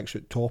got a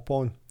tracksuit top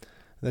on.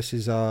 This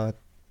is a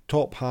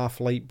top half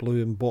light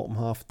blue and bottom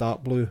half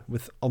dark blue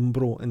with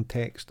Umbro in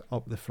text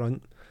up the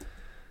front.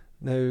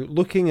 Now,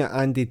 looking at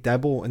Andy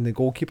Dibble in the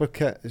goalkeeper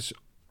kit, it's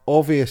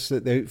obvious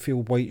that the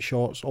outfield white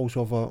shorts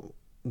also have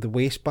the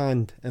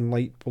waistband in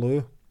light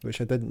blue, which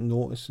I didn't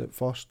notice at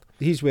first.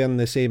 He's wearing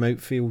the same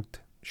outfield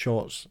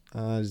shorts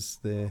as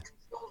the...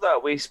 Hold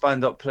that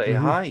waistband up pretty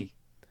high.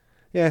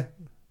 Yeah,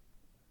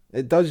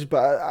 it does,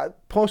 but I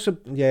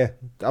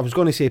was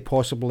going to say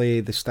possibly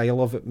the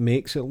style of it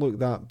makes it look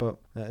that, but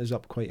it is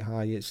up quite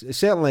high. It's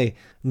certainly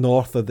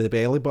north of the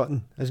belly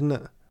button, isn't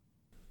it?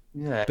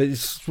 Yeah.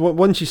 But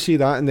once you see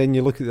that and then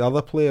you look at the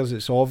other players,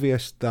 it's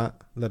obvious that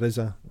there is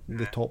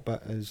the top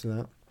bit is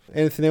that.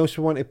 Anything else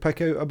we want to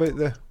pick out about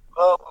the...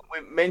 Well,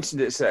 we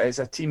mentioned it's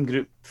a team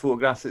group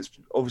photograph that's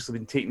obviously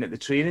been taken at the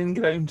training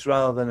ground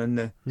rather than in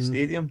the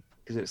stadium,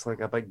 because it's like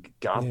a big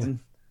garden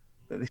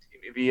that they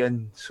seem to be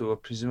in. So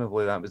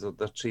presumably that was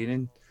their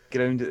training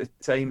ground at the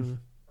time.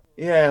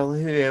 Yeah, well,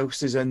 who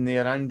else is in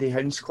there? Andy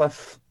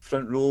Hinchcliffe,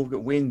 front row. We've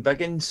got Wayne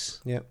Biggins.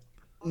 Yep.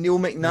 Neil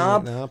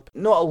McNabb.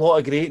 Not a lot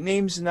of great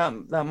names in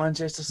that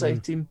Manchester City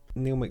team.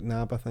 Neil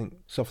McNabb, I think,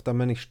 suffered a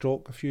mini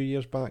stroke a few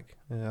years back.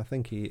 I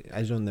think he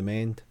is on the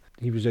mend.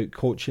 He was out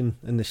coaching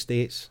in the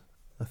States.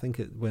 I think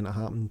it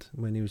happened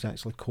when he was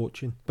actually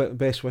coaching. But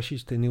best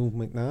wishes to Neil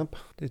McNabb.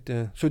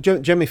 So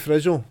Jimmy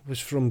Frizzle was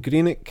from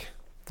Greenock,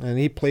 and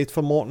he played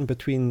for Morton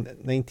between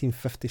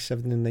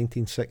 1957 and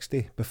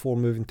 1960 before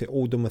moving to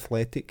Oldham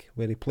Athletic,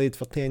 where he played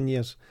for 10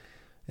 years.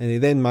 And he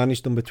then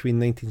managed them between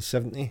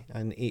 1970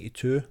 and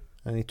 82.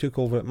 And he took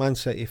over at Man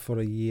City for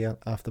a year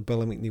after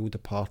Billy McNeil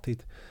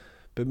departed,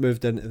 but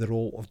moved into the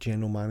role of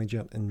general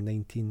manager in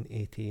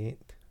 1988.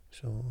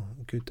 So,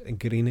 good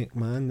Greenock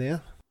man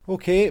there.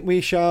 Okay,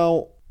 we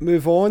shall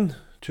move on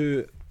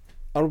to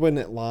Irwin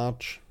at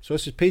Large. So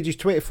this is pages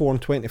 24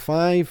 and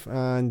 25,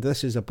 and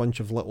this is a bunch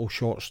of little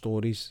short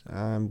stories,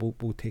 and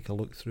we'll take a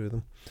look through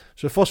them.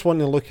 So the first one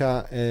to look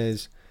at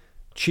is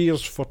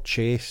Cheers for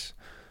Chase.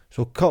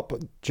 So Cup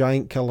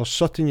giant killer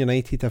Sutton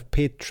United have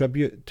paid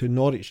tribute to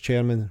Norwich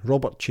chairman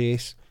Robert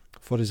Chase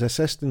for his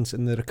assistance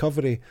in the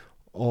recovery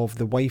of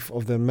the wife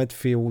of their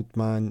midfield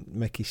man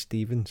Mickey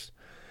Stevens.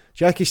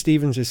 Jackie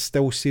Stevens is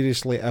still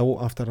seriously ill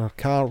after her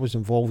car was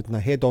involved in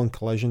a head-on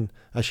collision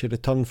as she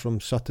returned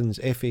from Sutton's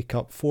FA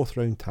Cup 4th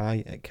round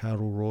tie at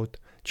Carrow Road.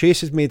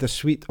 Chase has made a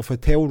suite of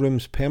hotel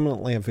rooms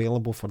permanently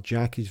available for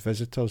Jackie's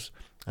visitors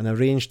and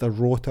arranged a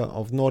rota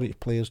of Norwich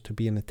players to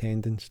be in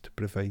attendance to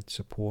provide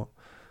support.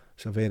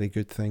 It's a very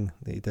good thing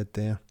that he did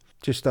there.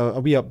 Just a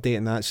wee update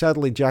on that.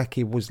 Sadly,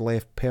 Jackie was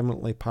left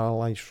permanently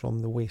paralysed from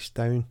the waist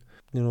down.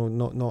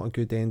 Not a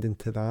good ending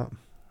to that.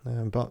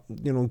 But,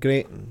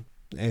 great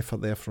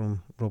effort there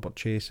from Robert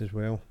Chase as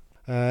well.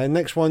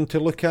 Next one to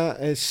look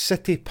at is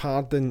City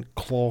pardon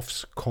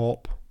Clough's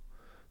cop.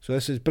 So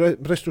this is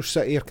Bristol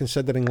City are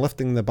considering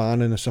lifting the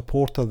ban on a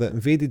supporter that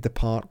invaded the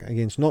park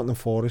against Nottingham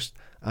Forest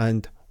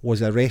and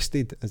was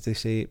arrested, as they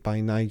say, by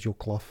Nigel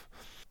Clough.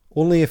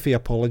 Only if he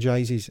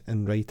apologises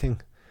in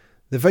writing.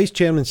 The Vice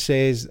Chairman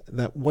says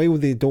that while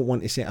they don't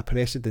want to set a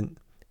precedent,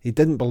 he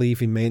didn't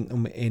believe he meant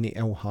them any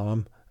ill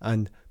harm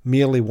and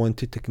merely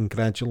wanted to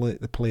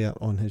congratulate the player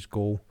on his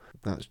goal.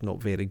 That's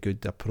not very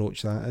good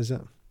approach, that, is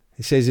it?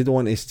 He says they don't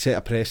want to set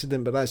a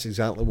precedent, but that's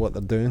exactly what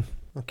they're doing.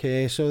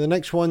 Okay, so the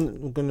next one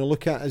we're going to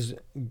look at is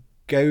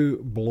Gow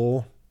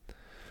Blow.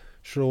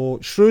 So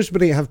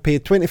Shrewsbury have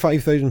paid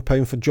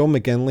 £25,000 for John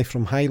McGinley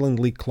from Highland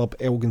League club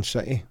Elgin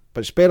City,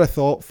 but spare a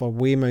thought for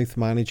Weymouth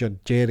manager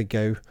Jerry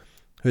Gow,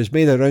 who has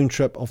made a round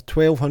trip of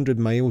 1,200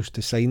 miles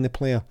to sign the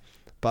player,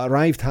 but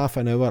arrived half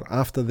an hour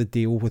after the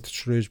deal with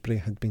Shrewsbury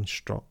had been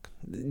struck.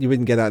 You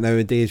wouldn't get that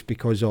nowadays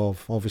because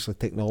of obviously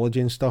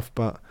technology and stuff,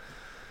 but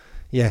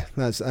yeah,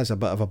 that's a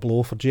bit of a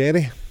blow for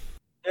Jerry.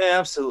 Yeah,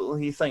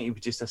 absolutely. You think he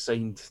would just have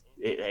signed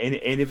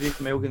anybody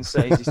from Elgin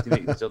City just to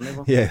make the journey?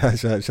 Yeah,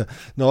 that's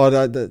no,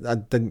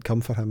 that didn't come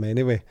for him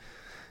anyway.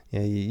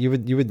 Yeah, you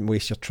wouldn't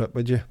waste your trip,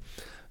 would you?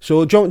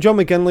 So John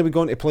McGinley was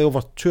going to play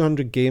over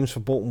 200 games for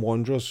Bolton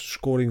Wanderers,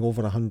 scoring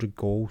over 100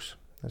 goals.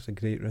 That's a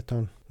great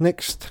return.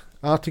 Next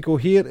article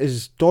here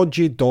is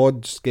Dodgy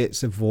Dodds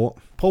gets the vote.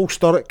 Paul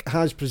Sturrock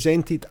has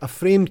presented a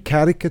framed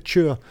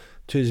caricature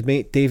to his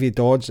mate Davy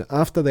Dodds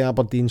after the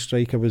Aberdeen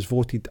striker was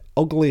voted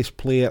ugliest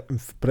player in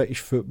British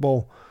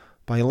football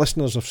by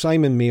listeners of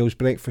Simon Mayo's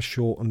breakfast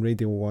show on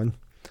Radio 1.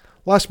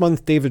 Last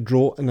month, David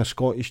wrote in a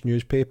Scottish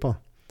newspaper,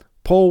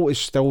 "Paul is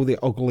still the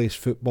ugliest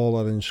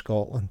footballer in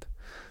Scotland."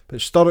 But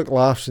Sturrock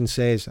laughs and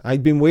says,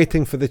 "I'd been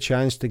waiting for the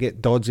chance to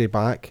get Doddsy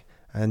back,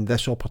 and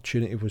this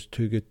opportunity was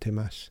too good to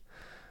miss."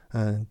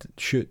 And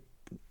should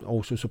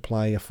also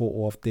supply a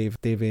photo of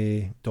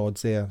Davy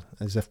Dodds there,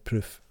 as if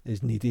proof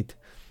is needed.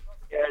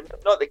 Yeah,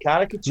 not the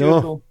caricature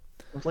though.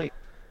 It was like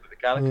what the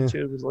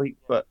caricature was like,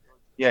 but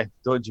yeah,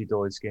 Dodgy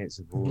Dodds gets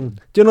a vote.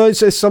 Do you know,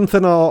 it's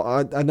something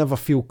I never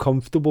feel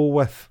comfortable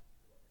with,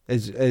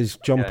 is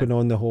jumping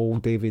on the whole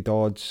Davy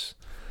Dodds.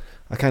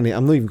 I'm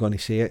not even going to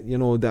say it, you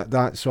know,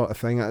 that sort of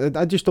thing.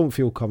 I just don't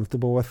feel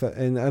comfortable with it.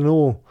 And I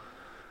know,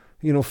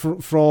 you know,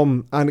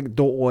 from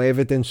anecdotal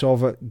evidence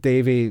of it,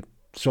 Davy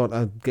sort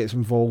of gets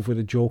involved with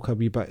the joke a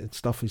wee bit and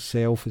stuff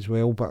himself as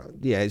well. But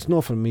yeah, it's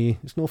not for me.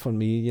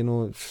 You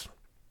know,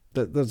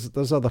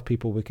 there's other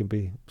people we can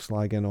be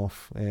slagging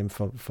off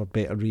for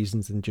better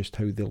reasons than just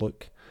how they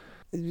look.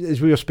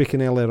 As we were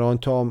speaking earlier on,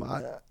 Tom,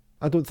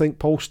 I don't think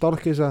Paul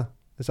Sturrock is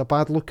a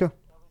bad looker.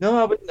 No,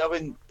 I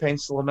wouldn't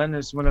pencil him in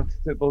as one of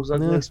football's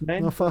ugliest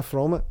men. No, far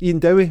from it. Ian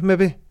Dowie,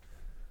 maybe.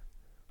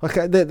 I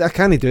can't do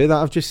that.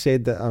 I've just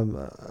said that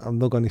I'm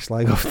not going to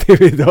slag off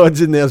Davy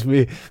Dodds, and there's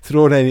me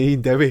throwing in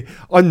Ian Dowie.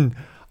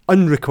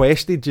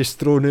 Unrequested, just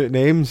throwing out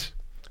names.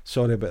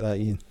 Sorry about that,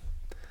 Ian.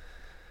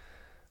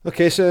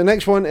 Okay, so the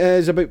next one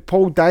is about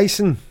Paul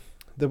Dyson,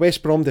 the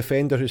West Brom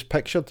defender who's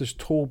pictured has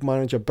told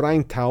manager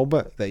Brian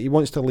Talbot that he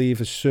wants to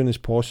leave as soon as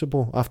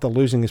possible after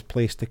losing his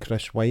place to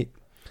Chris White.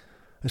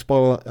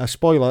 A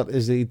spoiler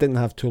is that he didn't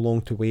have too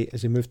long to wait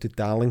as he moved to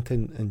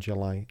Darlington in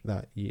July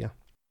that year.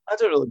 I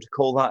don't really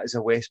recall that as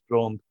a West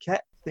Brom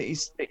kit that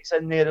he's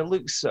in there. It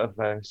looks sort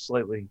of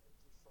slightly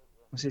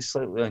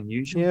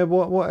unusual. Yeah,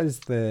 what is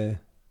the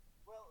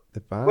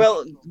badge?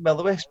 Well,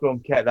 the West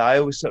Brom kit that I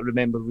always sort of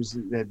remember was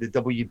the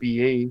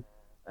WBA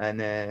and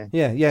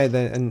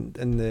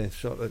the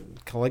sort of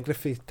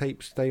calligraphy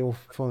type style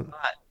font.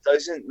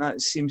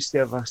 That seems to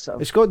have a sort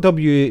of... It's got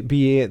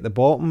WBA at the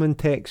bottom in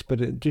text, but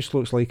it just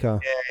looks like a...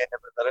 Yeah,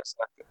 but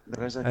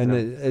there is a... And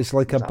it's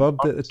like a bird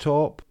at the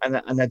top. And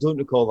I don't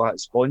recall that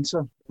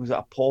sponsor. Was it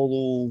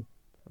Apollo?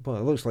 Well,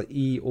 it looks like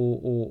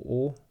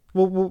EOOO.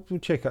 We'll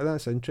check it.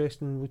 That's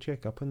interesting. We'll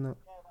check up on that.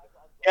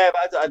 Yeah,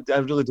 but I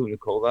really don't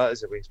recall that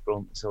as a West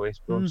Brom. It's a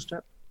West Brom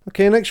strip.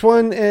 Okay, next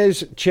one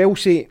is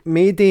Chelsea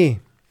Mayday? ?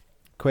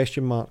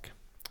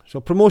 So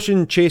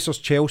promotion chasers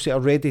Chelsea are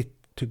ready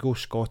to go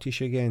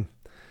Scottish again.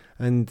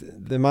 And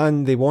the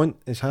man they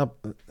want is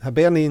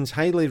Hibernian's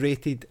highly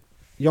rated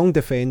young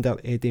defender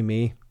Eddie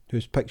May,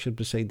 who's pictured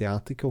beside the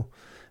article.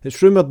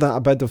 It's rumoured that a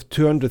bid of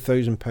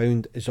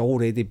 £200,000 is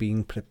already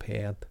being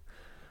prepared.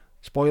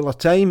 Spoiler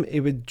time,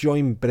 he would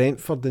join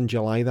Brentford in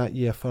July that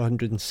year for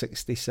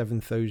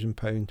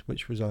 £167,000,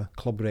 which was a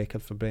club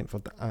record for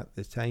Brentford at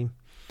the time.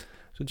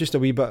 So just a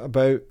wee bit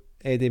about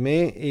Eddie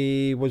May.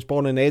 He was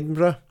born in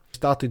Edinburgh,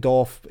 started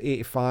off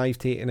 85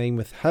 to 89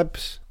 with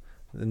Hibs,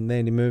 and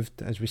then he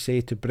moved, as we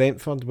say, to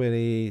Brentford, where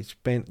he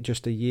spent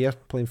just a year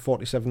playing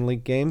 47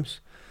 league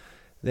games.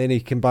 Then he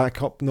came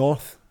back up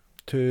north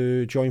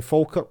to join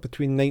Falkirk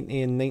between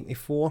 90 and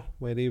 94,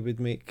 where he would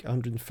make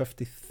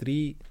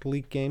 153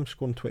 league games,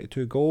 scoring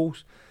 22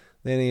 goals.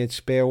 Then he had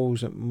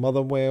spells at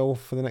Motherwell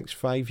for the next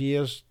 5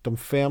 years,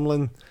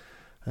 Dunfermline,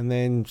 and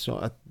then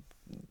sort of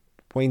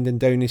winding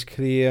down his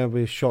career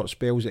with short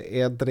spells at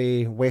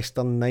Airdrie,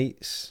 Western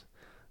Knights,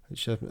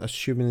 which I'm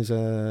assuming is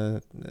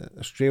a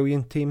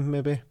Australian team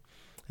maybe,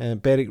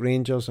 Berwick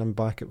Rangers, and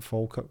back at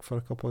Falkirk for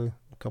a couple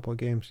of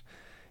games.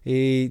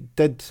 He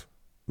did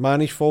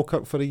manage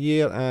Falkirk for a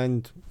year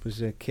and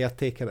was a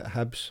caretaker at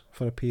Hibs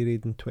for a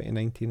period in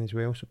 2019 as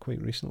well, so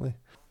quite recently.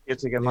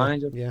 Caretaker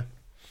manager? Yeah.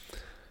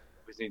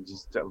 Was he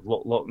just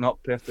locking up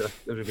after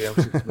everybody else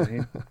was coming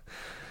in?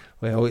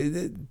 Well,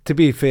 to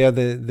be fair,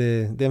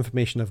 the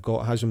information I've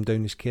got has him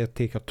down as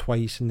caretaker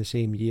twice in the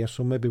same year,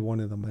 so maybe one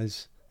of them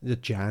is the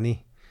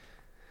Gianni.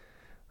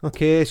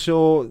 Okay,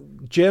 so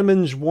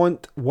Germans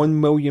want £1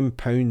 million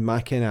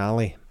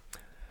McInally,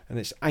 and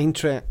it's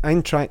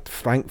Eintracht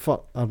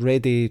Frankfurt are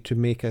ready to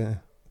make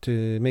a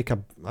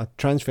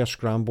transfer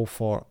scramble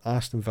for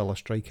Aston Villa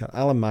striker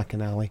Alan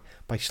McInally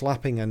by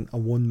slapping in a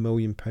 £1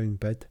 million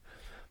bid.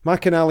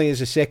 McInally is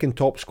the second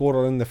top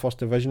scorer in the First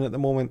Division at the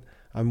moment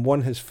and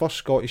won his first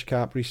Scottish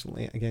cap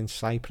recently against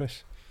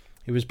Cyprus.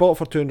 He was bought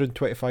for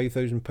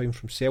 £225,000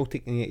 from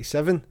Celtic in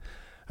 '87,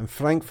 and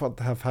Frankfurt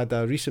have had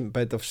a recent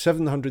bid of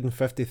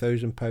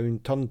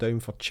 £750,000 turned down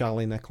for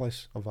Charlie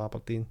Nicholas of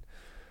Aberdeen.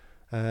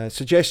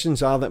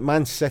 Suggestions are that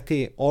Man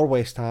City or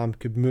West Ham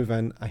could move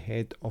in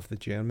ahead of the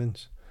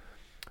Germans.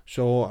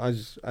 So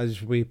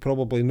as we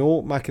probably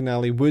know,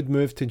 McInally would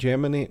move to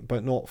Germany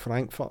but not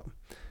Frankfurt.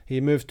 He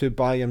moved to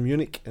Bayern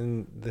Munich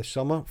in the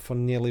summer for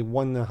nearly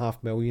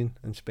 £1.5 million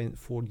and spent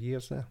 4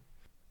 years there.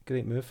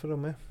 Great move for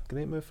him,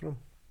 Great move for him.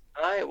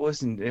 Aye, it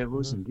was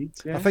indeed.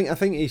 Yeah. I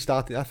think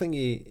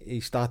he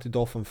started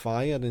off on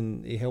fire,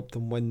 and he helped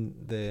them win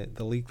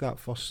the league that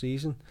first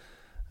season.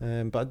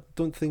 But I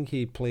don't think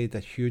he played a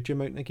huge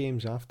amount of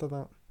games after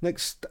that.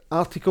 Next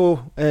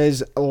article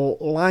is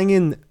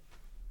Langen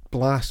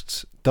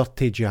blasts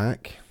Dirty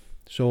Jack.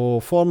 So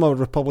former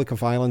Republic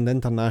of Ireland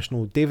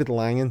international David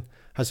Langen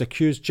has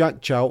accused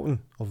Jack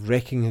Charlton of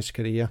wrecking his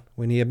career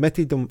when he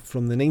omitted him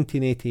from the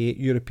 1988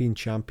 European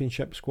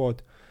Championship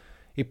squad.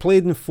 He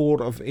played in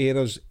 4 of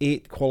Ayre's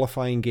 8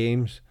 qualifying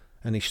games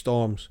and he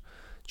storms.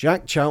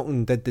 Jack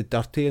Charlton did the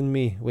dirty in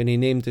me when he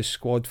named his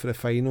squad for the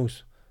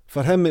finals.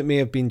 For him it may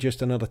have been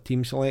just another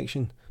team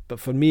selection, but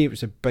for me it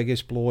was the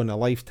biggest blow in a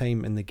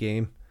lifetime in the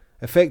game.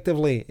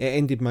 Effectively, it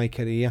ended my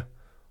career,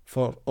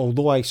 for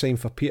although I signed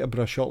for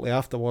Peterborough shortly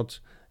afterwards,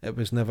 it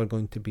was never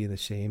going to be the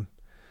same.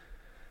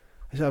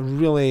 It's a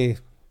really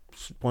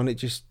one that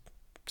just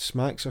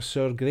smacks of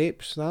sour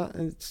grapes. That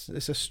it's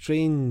a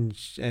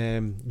strange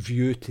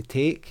view to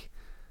take,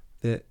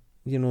 that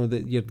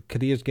that your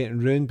career's getting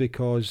ruined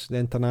because the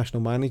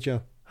international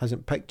manager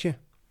hasn't picked you.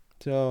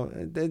 So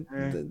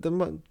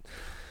the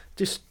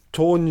just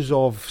tones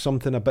of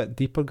something a bit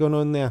deeper going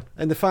on there,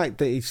 and the fact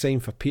that he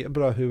signed for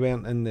Peterborough, who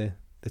weren't in the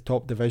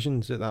top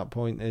divisions at that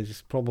point,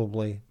 is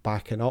probably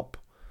backing up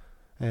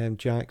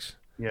Jack's.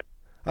 Yeah,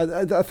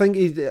 I think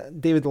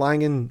David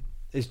Langen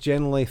is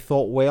generally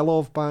thought well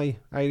of by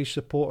Irish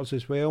supporters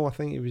as well. I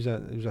think he was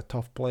a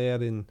tough player,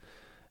 and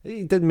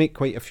he did make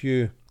quite a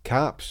few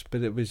caps,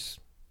 but it was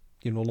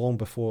long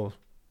before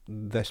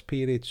this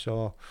period.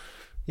 So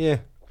yeah,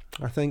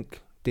 I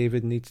think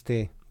David needs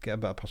to get a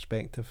bit of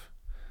perspective.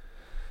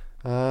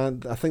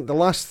 And I think the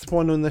last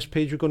one on this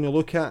page we're going to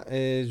look at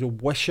is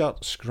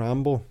Wishart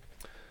Scramble.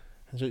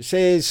 So it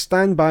says,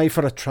 stand by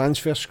for a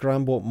transfer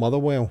scramble at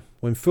Motherwell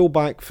when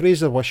fullback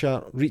Fraser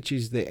Wishart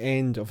reaches the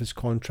end of his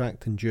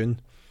contract in June.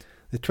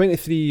 The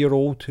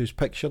 23-year-old who's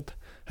pictured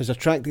has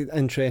attracted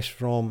interest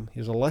from,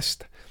 here's a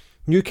list,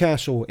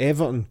 Newcastle,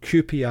 Everton,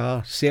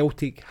 QPR,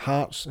 Celtic,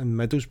 Hearts and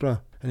Middlesbrough,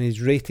 and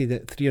he's rated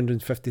at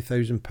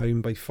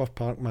 £350,000 by Fir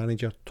Park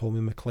manager Tommy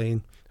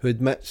McLean, who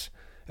admits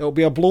it'll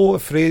be a blow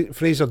if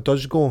Fraser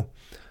does go,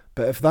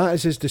 but if that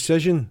is his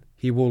decision,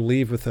 he will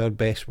leave with our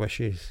best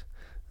wishes.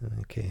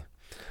 Okay.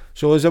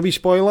 So as a wee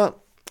spoiler,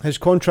 his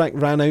contract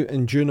ran out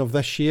in June of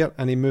this year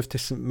and he moved to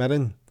St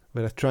Mirren,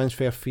 where a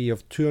transfer fee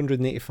of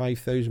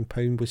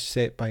 £285,000 was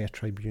set by a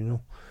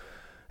tribunal.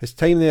 His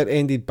time there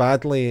ended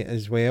badly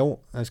as well,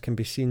 as can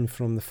be seen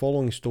from the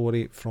following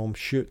story from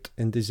Shoot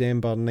in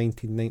December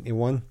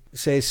 1991. It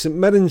says, St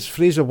Mirren's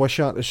Fraser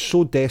Wishart is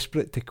so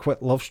desperate to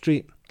quit Love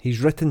Street,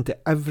 he's written to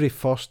every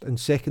first and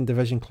second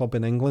division club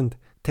in England,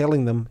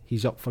 telling them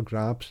he's up for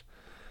grabs.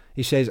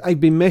 He says, I've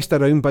been messed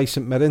around by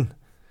St Mirren.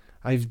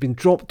 I've been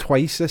dropped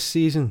twice this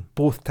season,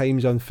 both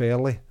times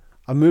unfairly.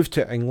 A move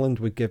to England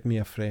would give me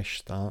a fresh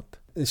start.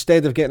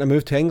 Instead of getting a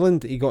move to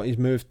England, he got his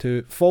move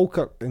to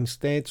Falkirk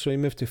instead, so he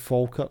moved to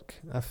Falkirk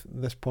at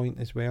this point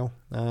as well.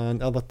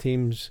 And other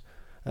teams,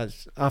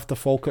 after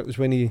Falkirk was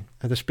when he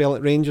had a spell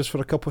at Rangers for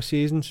a couple of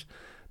seasons,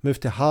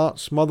 moved to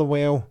Hearts,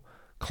 Motherwell,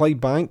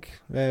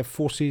 Clydebank,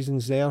 4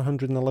 seasons there,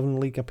 111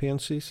 league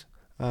appearances,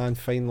 and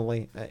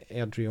finally at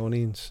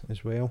Airdrieonians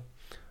as well.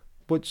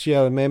 What's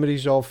your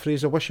memories of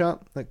Fraser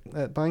Wishart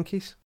at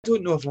Bankies? I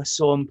don't know if I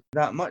saw him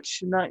that much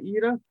in that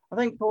era. I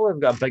think probably I've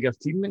got a bigger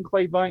team than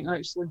Clydebank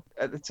actually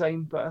at the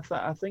time, but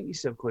I think he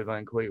served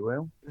Clydebank quite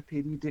well the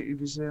period that he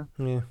was there.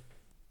 Yeah,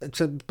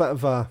 it's a bit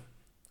of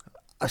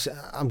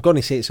I'm going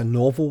to say it's a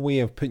novel way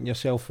of putting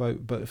yourself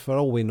out, but for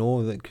all we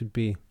know, that could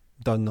be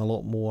done a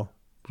lot more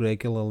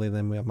regularly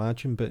than we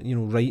imagine. But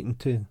writing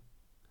to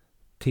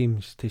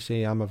teams to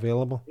say I'm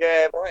available.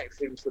 Yeah, well, I think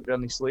famously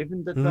Bernie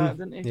Slavin did that,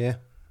 didn't he? Yeah.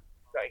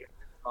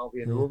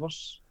 Albion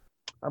Rovers.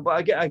 But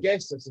I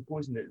guess I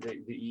suppose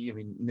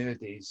that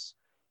nowadays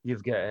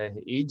you've got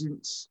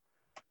agents,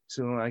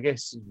 so I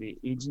guess the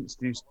agents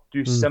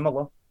do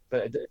similar,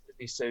 but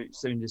they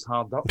sound as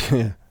hard up.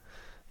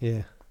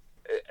 yeah.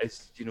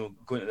 As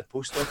going to the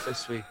post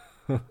office with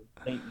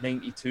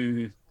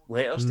 92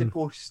 letters to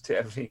post to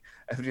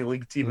every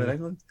league team in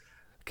England.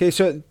 Okay,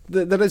 so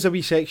there is a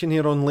wee section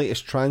here on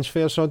latest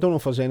transfers, so I don't know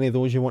if there's any of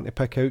those you want to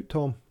pick out,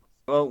 Tom.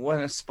 Well, when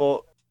I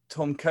spot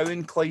Tom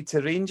Cowan, Clyde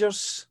to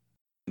Rangers,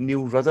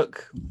 Neil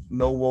Ruddock,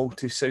 Millwall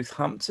to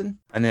Southampton,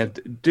 and then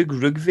Doug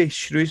Rugby,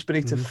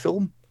 Shrewsbury to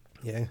Fulham.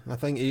 Yeah, I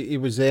think he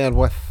was there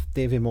with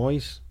Davy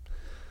Moyes.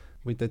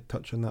 We did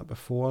touch on that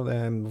before.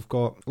 We've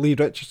got Lee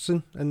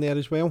Richardson in there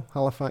as well,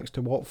 Halifax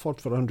to Watford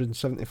for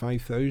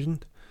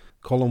 175,000.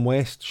 Colin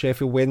West,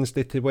 Sheffield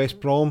Wednesday to West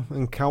Brom,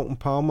 and Carlton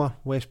Palmer,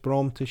 West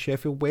Brom to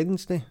Sheffield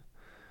Wednesday.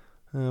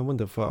 I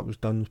wonder if that was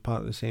done as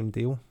part of the same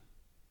deal.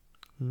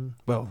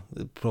 Well,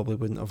 it probably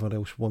wouldn't have, or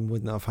else one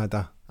wouldn't have had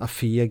a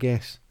fee, I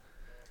guess.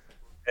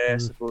 Yeah, I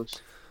suppose.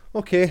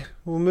 Okay,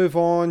 we'll move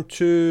on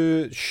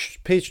to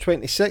page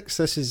 26.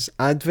 This is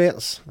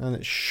adverts, and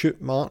it's Shoot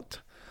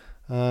Mart.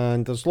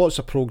 And there's lots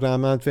of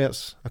programme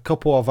adverts, a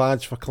couple of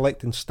ads for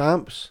collecting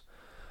stamps,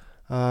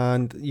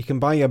 and you can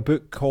buy a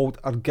book called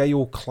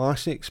Argyle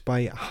Classics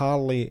by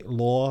Harley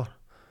Law.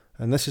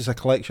 And this is a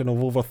collection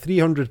of over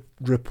 300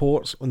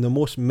 reports on the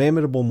most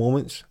memorable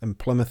moments in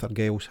Plymouth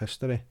Argyle's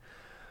history.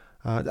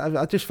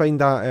 I just find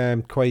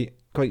that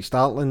quite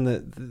startling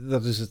that there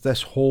is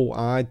this whole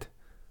ad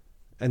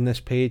in this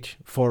page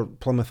for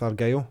Plymouth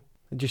Argyle.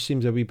 It just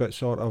seems a wee bit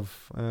sort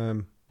of,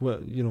 where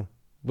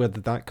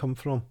did that come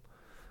from?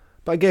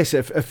 But I guess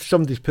if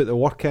somebody's put the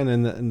work in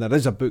and there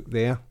is a book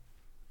there,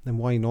 then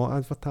why not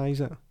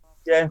advertise it?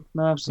 Yeah,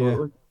 no,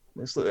 absolutely.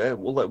 Yeah. It's like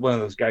one of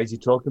those guys you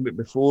talked about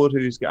before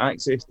who's got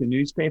access to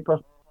newspaper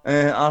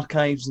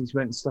archives and he's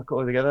went and stuck it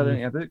all together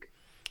into a book.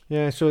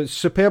 Yeah, so it's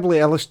superbly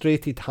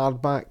illustrated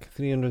hardback,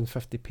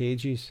 350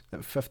 pages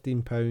at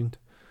 £15.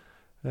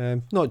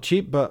 Not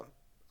cheap, but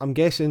I'm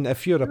guessing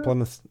if you're a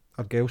Plymouth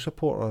Argyle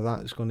supporter,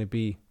 that's going to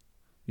be...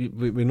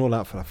 We know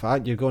that for a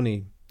fact. You're going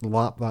to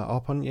lap that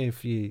up, aren't you,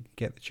 if you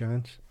get the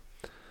chance.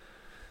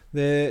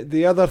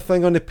 The other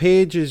thing on the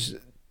page is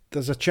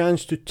there's a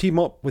chance to team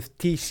up with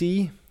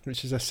TC,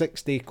 which is a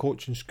 6-day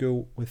coaching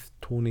school with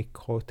Tony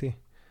Cottee,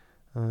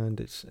 and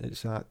it's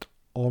at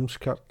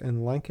Ormskirk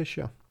in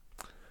Lancashire.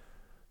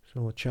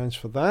 So a chance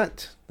for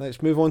that.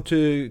 Let's move on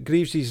to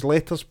Greaves'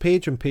 letters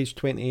page on page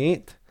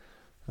 28.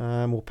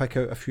 We'll pick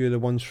out a few of the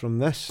ones from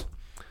this.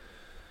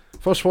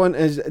 First one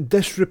is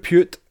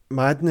Disrepute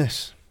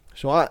Madness.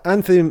 So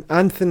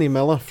Anthony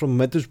Miller from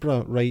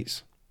Middlesbrough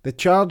writes, the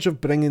charge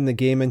of bringing the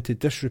game into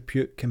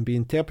disrepute can be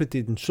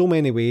interpreted in so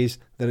many ways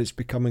that it's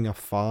becoming a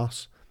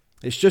farce.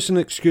 It's just an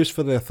excuse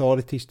for the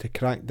authorities to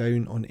crack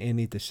down on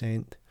any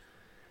dissent.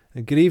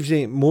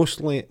 Greavesy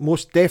most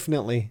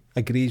definitely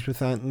agrees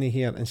with Anthony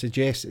here and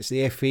suggests it's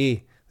the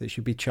FA that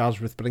should be charged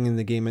with bringing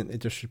the game into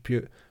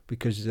disrepute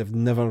because they've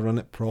never run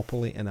it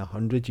properly in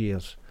 100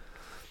 years.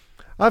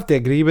 I have to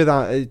agree with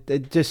that.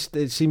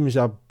 It seems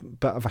a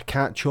bit of a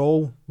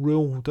catch-all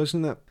rule,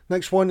 doesn't it?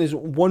 Next one is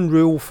one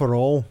rule for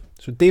all.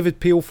 So David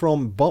Peel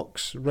from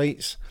Bucks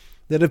writes,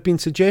 there have been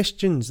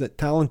suggestions that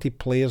talented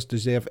players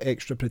deserve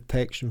extra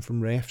protection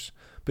from refs,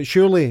 but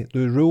surely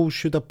the rules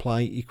should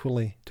apply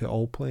equally to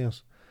all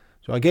players.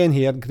 So again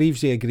here,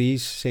 Greavesy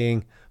agrees,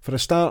 saying, for a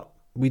start,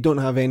 we don't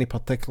have any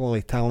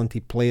particularly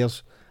talented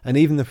players, and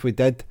even if we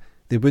did,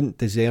 they wouldn't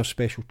deserve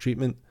special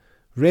treatment.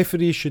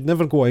 Referees should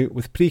never go out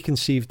with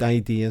preconceived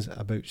ideas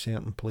about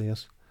certain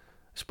players.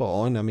 Spot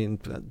on. I mean,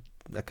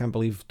 I can't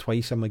believe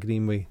twice I'm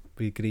agreeing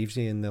with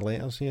Greavesy in the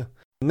letters here.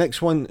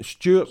 Next one,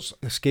 Stuart's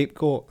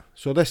scapegoat.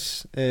 So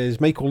this is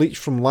Michael Leach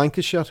from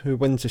Lancashire, who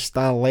wins a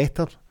Star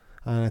Letter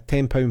and a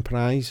 £10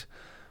 prize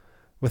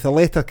with a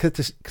letter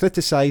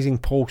criticising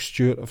Paul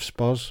Stewart of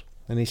Spurs.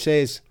 And he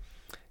says,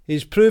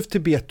 he's proved to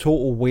be a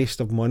total waste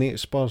of money at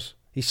Spurs.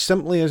 He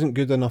simply isn't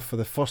good enough for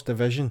the First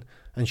Division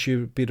and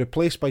should be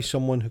replaced by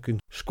someone who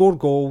can score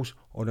goals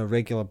on a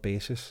regular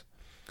basis.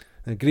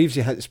 And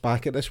Greavesy hits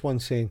back at this one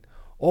saying,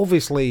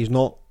 obviously he's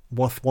not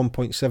worth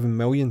 1.7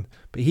 million,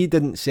 but he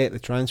didn't set the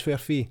transfer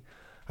fee.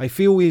 I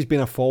feel he's been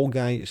a fall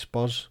guy at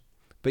Spurs,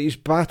 but he's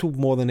battled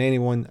more than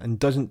anyone and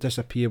doesn't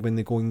disappear when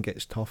the going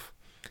gets tough.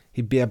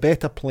 He'd be a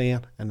better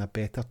player and a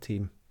better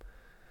team.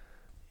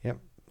 Yep,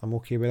 I'm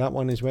okay with that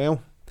one as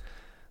well.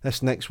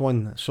 This next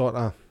one sort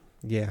of,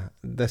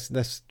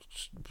 this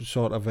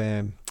sort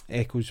of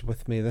echoes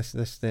with me.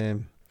 This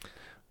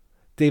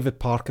David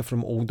Parker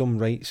from Oldham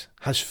writes,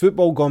 has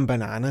football gone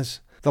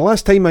bananas? The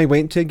last time I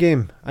went to a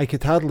game, I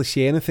could hardly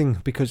see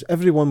anything because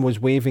everyone was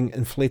waving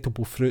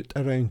inflatable fruit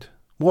around.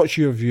 What's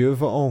your view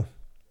of it all?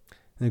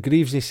 And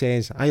Greavesy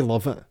says, I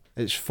love it.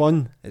 It's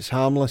fun, it's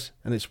harmless,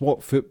 and it's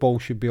what football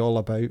should be all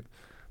about.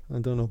 I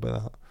don't know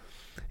about that.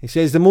 He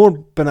says, the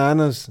more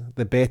bananas,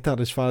 the better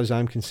as far as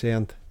I'm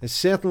concerned. It's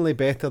certainly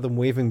better than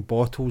waving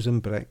bottles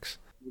and bricks.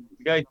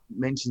 The guy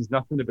mentions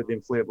nothing about the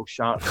inflatable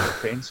sharks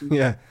or pencils.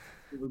 Yeah.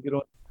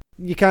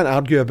 You can't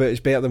argue about it's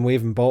better than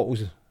waving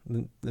bottles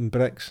than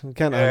bricks. You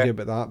can't argue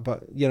about that,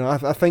 but you know,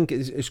 I think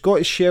it's got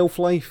its shelf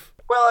life.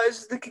 Well,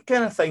 it's the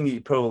kind of thing that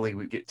you probably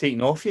would get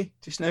taken off you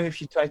just now if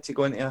you tried to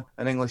go into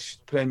an English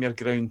Premier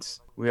ground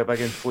with a big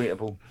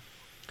inflatable.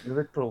 They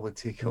would probably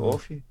take it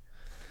off you.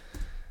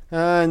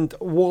 And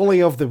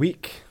Wally of the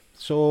Week.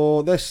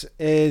 So this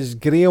is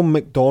Graham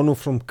McDonald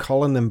from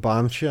Cullen in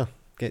Banffshire.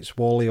 gets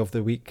Wally of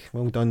the week.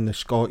 Well done, the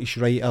Scottish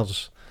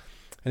writers.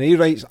 And he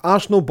writes,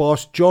 Arsenal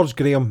boss George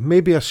Graham may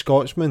be a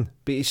Scotsman,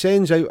 but he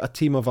sends out a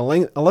team of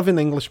 11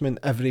 Englishmen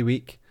every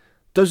week.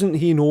 Doesn't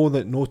he know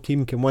that no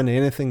team can win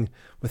anything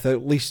without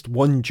at least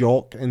one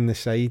jock in the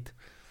side?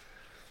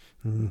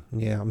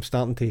 Yeah, I'm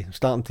starting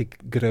to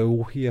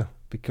growl here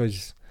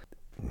because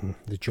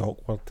the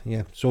jock word.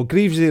 Yeah. So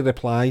Greavesy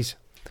replies,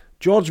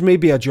 George may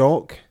be a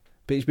jock,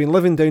 but he's been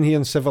living down here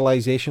in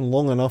civilization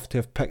long enough to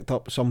have picked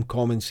up some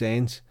common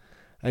sense,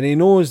 and he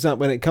knows that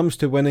when it comes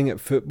to winning at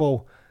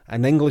football,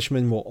 an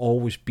Englishman will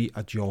always beat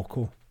a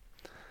jocko.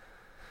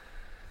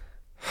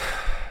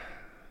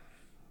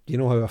 You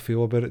know how I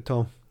feel about it,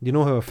 Tom? You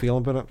know how I feel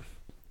about it?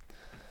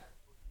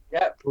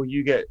 Yeah, will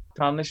you get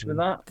tarnished with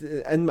that?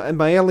 In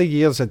my early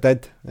years, I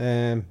did.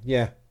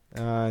 Yeah,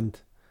 and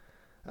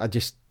I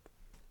just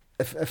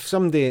if it's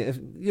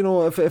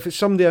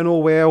somebody I know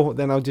well,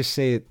 then I'll just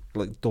say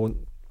like,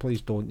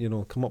 please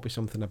don't, come up with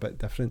something a bit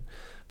different.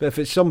 But if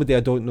it's somebody I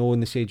don't know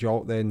and they say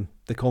jock, then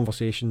the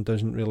conversation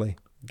doesn't really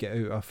get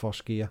out of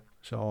first gear.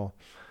 So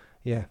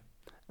yeah,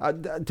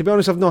 to be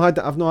honest, I've not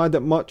had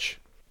it much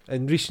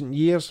in recent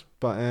years,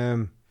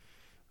 but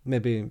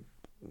maybe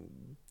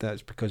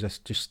that's because I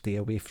just stay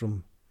away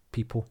from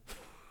people.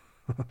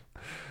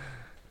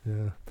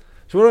 Yeah.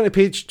 So we're on to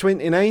page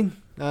 29,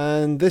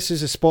 and this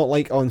is a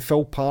spotlight on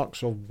Phil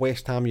Parkes of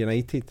West Ham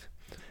United.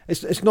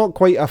 It's not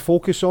quite a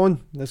focus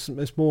on.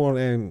 It's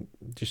more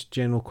just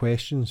general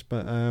questions,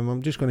 but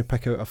I'm just going to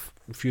pick out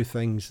a few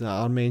things that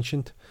are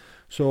mentioned.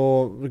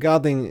 So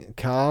regarding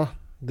car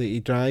that he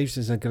drives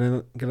is a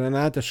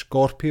Granada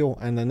Scorpio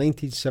and a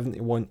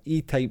 1971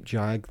 E-Type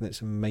Jag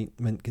that's in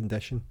mint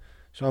condition.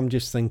 So I'm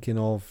just thinking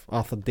of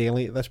Arthur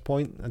Daly at this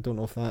point. I don't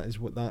know if that is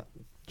what that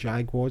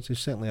Jag was.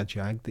 It's certainly a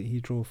Jag that he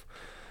drove.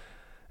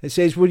 It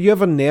says, were you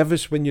ever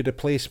nervous when you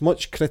replaced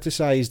much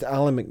criticised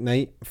Alan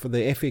McKnight for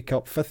the FA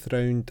Cup 5th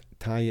round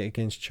tie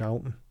against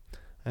Charlton?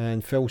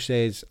 And Phil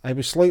says, I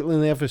was slightly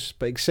nervous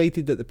but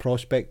excited at the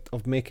prospect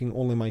of making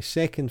only my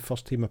second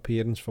first team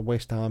appearance for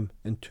West Ham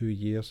in 2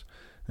 years.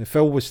 And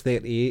Phil was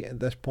 38 at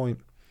this point.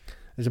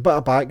 There's a bit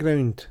of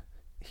background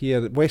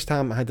here. West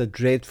Ham had a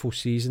dreadful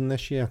season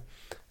this year.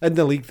 In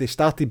the league they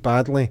started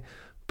badly,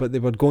 but they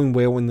were going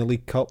well in the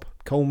League Cup,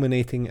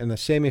 culminating in a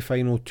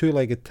semi-final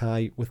 2-legged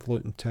tie with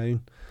Luton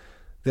Town.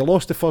 They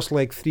lost the first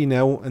leg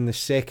 3-0 and the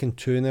second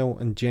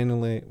 2-0 and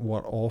generally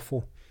were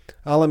awful.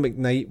 Alan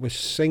McKnight was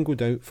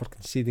singled out for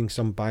conceding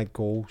some bad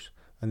goals,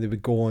 and they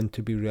would go on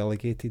to be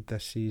relegated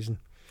this season.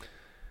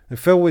 And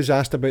Phil was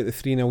asked about the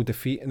 3-0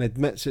 defeat and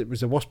admits it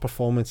was the worst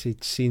performance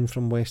he'd seen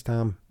from West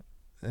Ham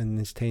in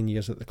his 10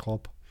 years at the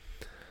club.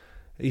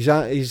 He's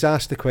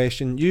asked the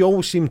question, you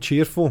always seem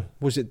cheerful.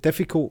 Was it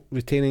difficult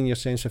retaining your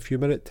sense of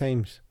humour at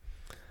times?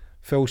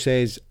 Phil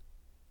says,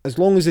 as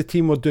long as the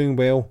team were doing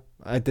well,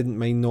 I didn't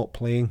mind not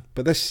playing,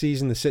 but this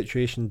season the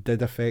situation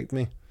did affect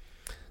me.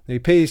 Now, he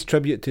pays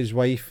tribute to his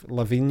wife,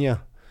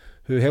 Lavinia,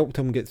 who helped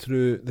him get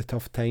through the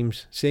tough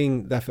times,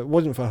 saying that if it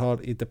wasn't for her,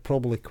 he'd have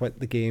probably quit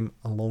the game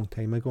a long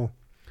time ago.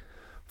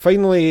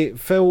 Finally,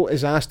 Phil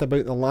is asked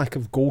about the lack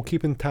of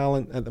goalkeeping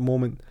talent at the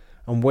moment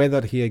and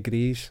whether he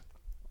agrees.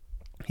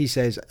 He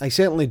says, I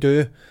certainly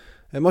do.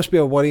 It must be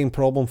a worrying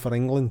problem for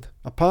England.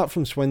 Apart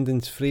from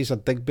Swindon's Fraser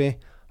Digby,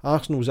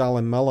 Arsenal's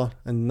Alan Miller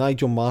and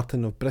Nigel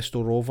Martyn of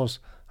Bristol Rovers,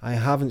 I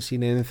haven't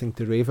seen anything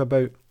to rave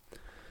about.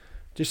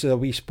 Just as a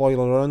wee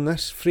spoiler on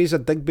this, Fraser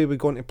Digby was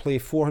going to play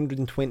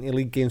 420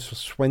 league games for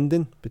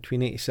Swindon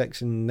between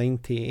 86 and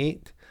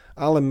 98.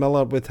 Alan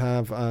Miller would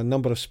have a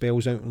number of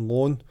spells out on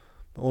loan,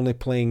 only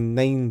playing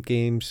 9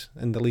 games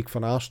in the league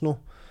for Arsenal.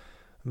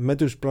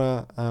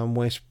 Middlesbrough and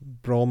West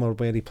Brom are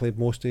where he played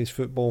most of his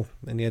football,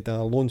 and he had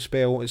a loan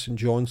spell at St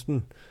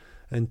Johnstone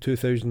in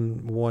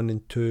 2001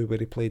 and 2 where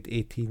he played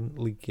 18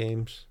 league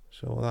games.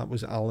 So that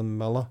was Alan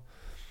Miller.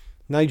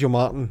 Nigel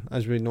Martyn,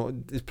 as we know,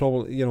 is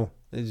probably,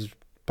 is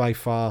by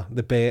far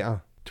the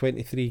better.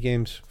 23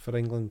 games for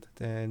England,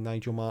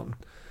 Nigel Martyn.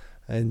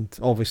 And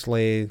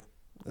obviously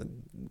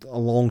a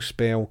long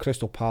spell,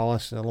 Crystal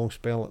Palace, a long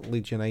spell at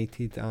Leeds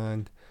United,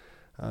 and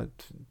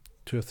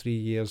 2 or 3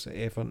 years at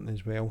Everton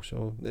as well.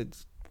 So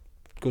it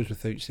goes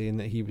without saying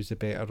that he was the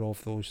better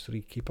of those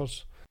 3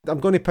 keepers.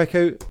 I'm going to pick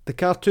out the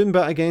cartoon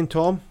bit again,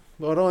 Tom.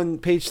 We're on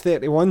page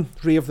 31,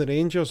 Ray of the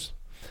Rangers.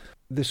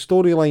 The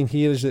storyline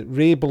here is that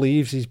Ray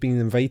believes he's been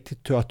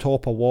invited to a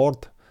top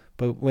award,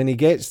 but when he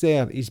gets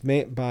there, he's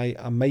met by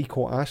a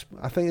Michael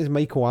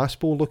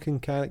Aspel looking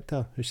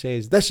character who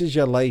says, "This is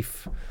your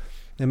life."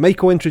 And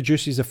Michael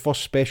introduces the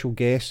first special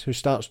guest, who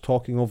starts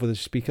talking over the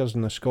speakers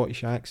in a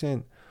Scottish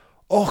accent.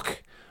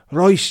 "Och,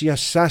 Royce, you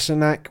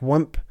Sassenach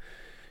wimp.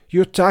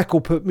 Your tackle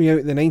put me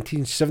out in the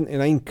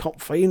 1979 Cup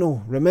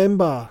final,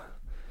 remember?"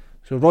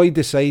 So Roy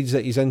decides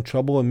that he's in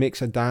trouble and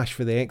makes a dash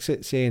for the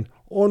exit, saying,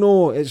 "Oh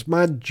no, it's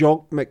Mad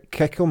Jock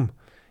McKickham.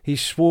 He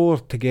swore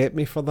to get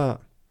me for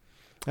that."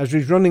 As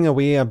he's running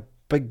away, a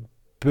big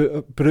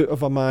brute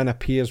of a man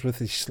appears with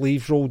his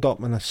sleeves rolled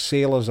up and a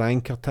sailor's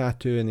anchor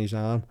tattoo in his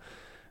arm.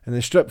 And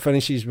the strip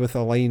finishes with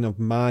a line of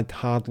mad,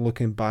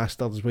 hard-looking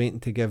bastards waiting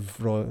to give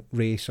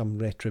Ray some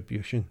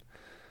retribution.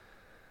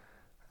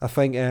 I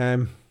think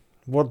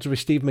words with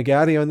Steve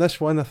McGarry on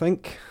this one, I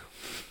think.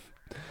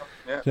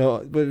 Yeah. So,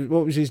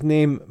 what was his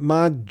name?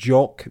 Mad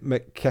Jock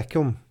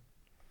McKickham.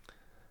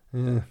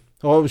 Yeah.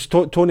 Oh, it was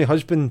Tony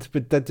Husband who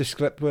did the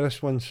script with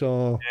this one,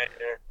 so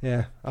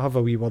yeah, I have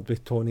a wee word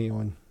with Tony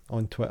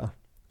on Twitter,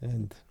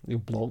 and he'll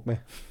block me.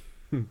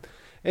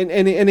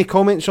 Any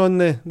comments on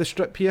the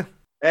strip here?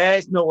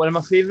 It's not one of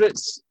my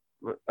favourites,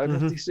 I'd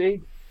have to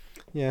say.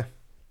 Yeah.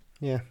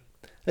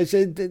 It's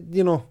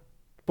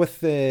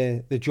with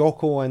the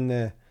Jocko and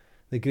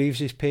the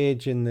Greaves'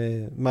 page and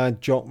the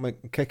Mad Jock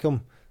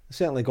McKickham, they're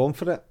certainly gone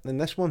for it in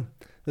this one.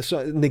 They're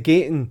sort of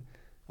negating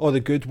all the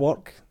good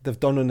work they've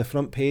done on the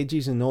front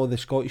pages and all the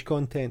Scottish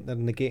content. They're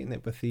negating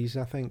it with these,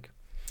 I think.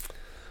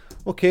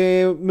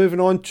 Okay, moving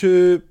on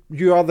to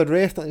You Are the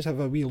Ref. Let's have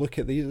a wee look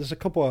at these. There's a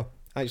couple of,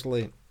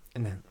 actually,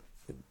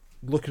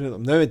 looking at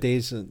them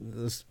nowadays,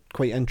 it's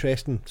quite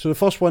interesting. So the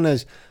first one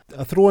is,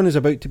 a throw-in is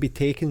about to be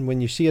taken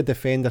when you see a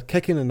defender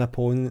kicking an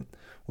opponent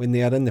when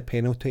they are in the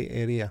penalty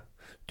area.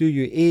 Do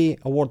you A,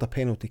 award a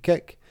penalty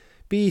kick,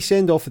 B,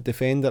 send off the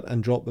defender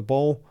and drop the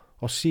ball,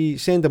 or C,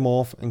 send him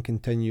off and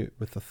continue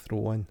with the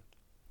throw-in?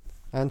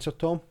 Answer,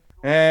 Tom?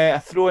 A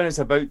throw-in is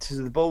about to,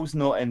 the ball's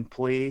not in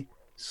play,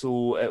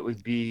 so it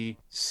would be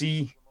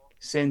C,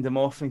 send him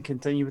off and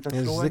continue with the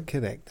throw-in. Is the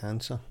correct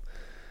answer.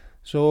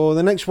 So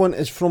the next one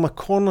is from a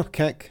corner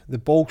kick, the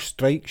ball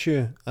strikes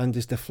you and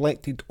is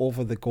deflected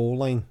over the goal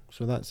line.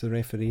 So that's the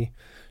referee.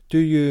 Do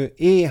you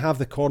A, have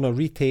the corner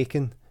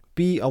retaken,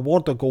 B,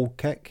 award a goal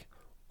kick,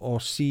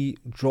 or C,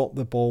 drop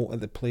the ball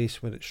at the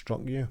place where it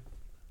struck you?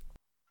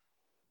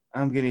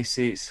 I'm going to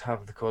say it's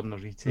have the corner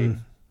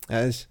retaken. It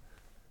is.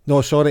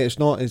 No, sorry, it's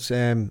not. It's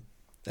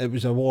it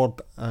was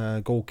award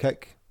a goal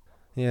kick.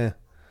 Yeah.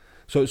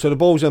 So the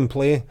ball's in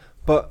play.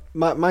 But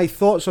my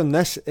thoughts on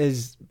this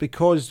is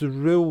because the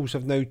rules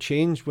have now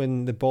changed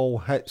when the ball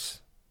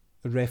hits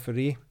the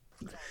referee.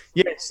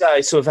 Yes,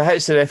 so if it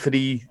hits the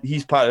referee,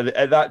 he's part of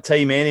at that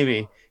time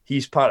anyway.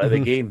 He's part of the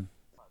game.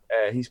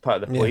 He's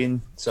part of the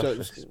playing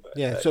surface.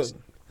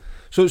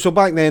 So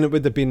back then it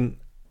would have been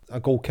a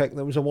goal kick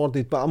that was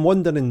awarded. But I'm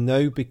wondering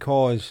now,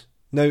 because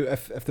now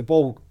if the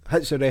ball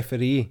hits the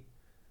referee,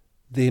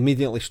 they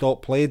immediately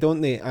stop play,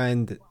 don't they?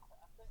 And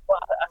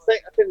I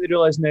think the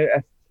rule is now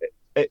if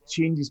it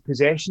changes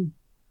possession.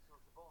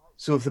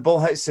 So if the ball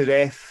hits the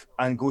ref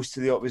and goes to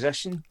the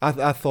opposition,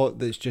 I thought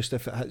that it's just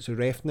if it hits the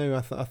ref now.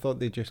 I thought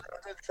they just. I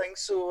don't think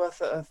so.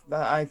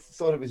 I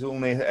thought it was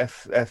only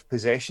if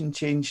possession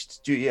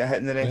changed due to it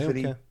hitting the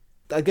referee. Okay.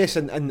 I guess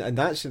in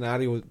that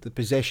scenario, the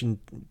possession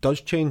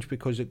does change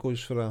because it goes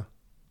for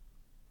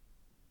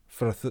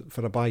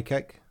a bye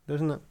kick,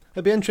 doesn't it?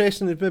 It'd be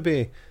interesting to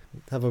maybe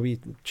have a wee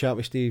chat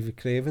with Steve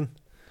Craven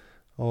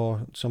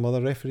or some other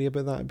referee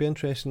about that. It'd be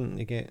interesting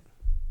to get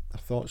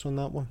their thoughts on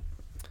that one.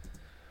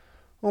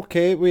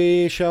 Okay,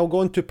 we shall go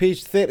on to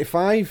page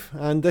 35,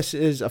 and this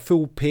is a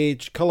full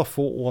page colour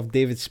photo of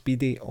David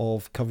Speedie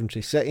of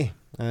Coventry City,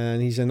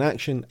 and he's in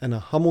action in a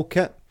Hummel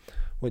kit,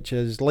 which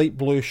is light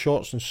blue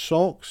shorts and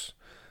socks.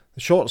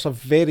 The shorts are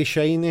very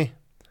shiny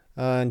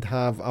and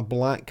have a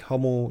black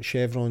Hummel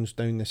chevrons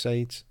down the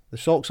sides. The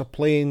socks are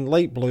plain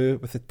light blue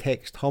with the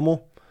text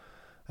Hummel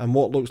and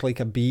what looks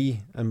like a B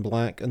in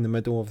black in the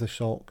middle of the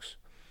socks.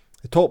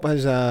 The top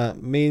has a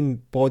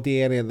main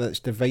body area that's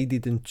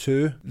divided in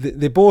two.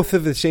 They both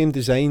have the same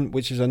design,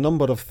 which is a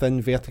number of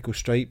thin vertical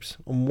stripes.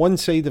 On one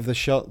side of the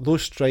shirt,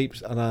 those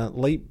stripes are a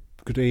light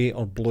grey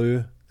or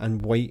blue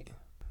and white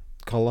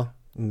colour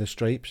in the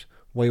stripes,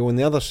 while on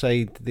the other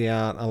side they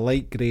are a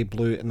light grey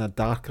blue and a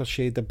darker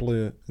shade of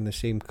blue in the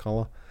same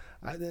colour.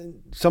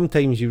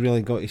 Sometimes you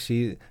really got to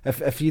see it.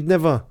 If you'd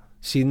never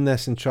seen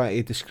this and try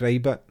to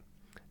describe it,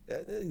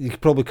 you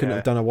probably couldn't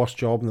have done a worse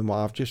job than what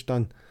I've just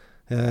done.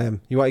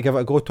 You want to give it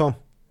a go, Tom?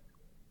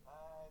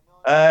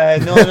 No,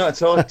 not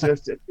at all.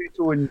 Just a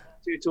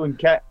two-tone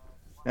kit,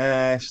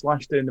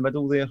 slashed down the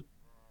middle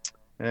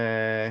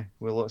there,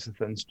 with lots of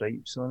thin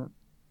stripes on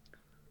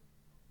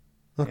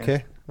it.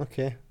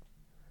 Okay.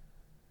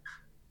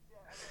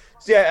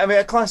 So yeah, I mean,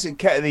 a classic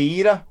kit of the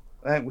era.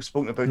 I think we've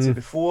spoken about it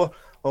before.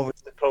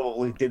 Obviously,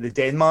 probably the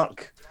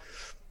Denmark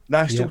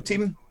national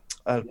team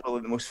are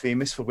probably the most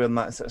famous for wearing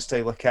that sort of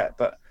style of kit.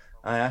 But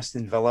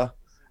Aston Villa,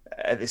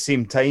 at the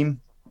same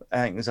time,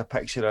 I think there's a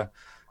picture of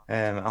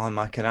Alan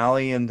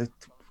McInally in the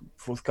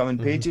forthcoming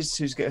pages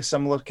who's got a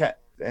similar kit.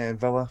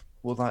 Villa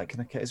wore that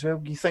kind of kit as well.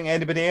 Do you think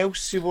anybody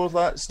else who wore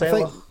that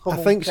style? I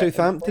think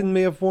Southampton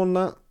may have worn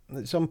that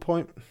at some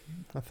point.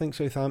 I think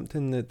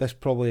Southampton, that's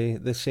probably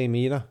the same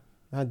era,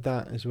 had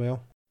that as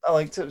well. I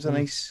liked it. It was a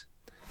nice.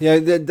 Yeah,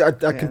 I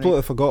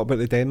completely forgot about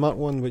the Denmark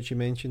one, which you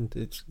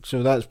mentioned.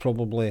 So that's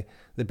probably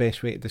the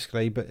best way to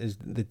describe it, is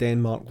the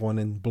Denmark one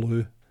in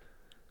blue,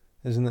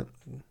 isn't it?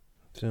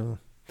 So.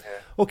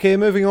 Okay,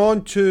 moving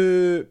on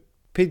to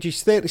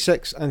pages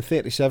 36 and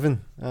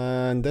 37,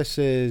 and this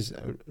is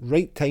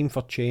Right Time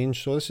for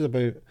Change. So this is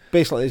about,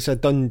 basically it's a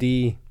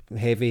Dundee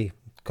heavy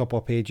couple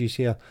of pages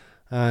here,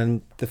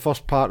 and the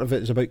first part of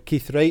it is about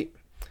Keith Wright,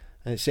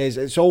 and it says,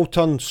 it's all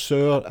turned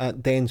sour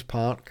at Dens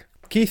Park.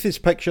 Keith is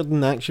pictured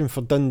in action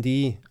for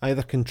Dundee,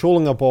 either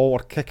controlling a ball or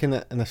kicking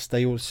it in a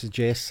style that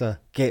suggests a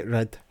get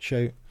rid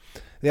shout.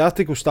 The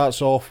article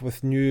starts off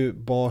with new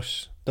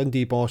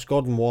Dundee boss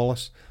Gordon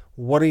Wallace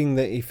worrying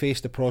that he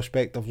faced the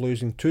prospect of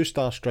losing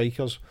 2-star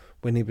strikers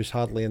when he was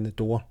hardly in the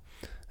door.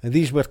 And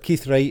these were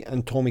Keith Wright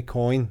and Tommy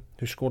Coyne,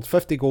 who scored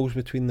 50 goals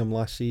between them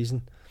last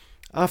season.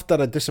 After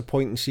a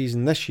disappointing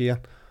season this year,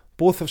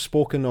 both have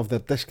spoken of their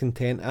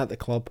discontent at the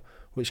club,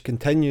 which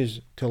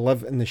continues to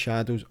live in the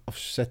shadows of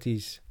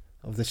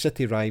the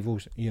city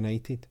rivals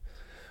United.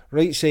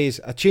 Wright says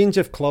a change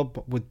of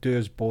club would do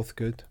us both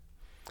good.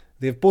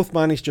 They've both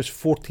managed just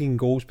 14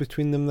 goals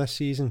between them this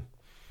season.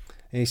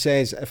 And he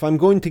says, if I'm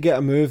going to get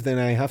a move, then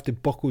I have to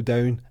buckle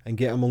down and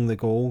get among the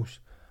goals.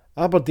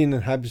 Aberdeen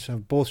and Hibs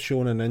have both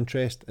shown an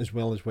interest, as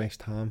well as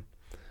West Ham.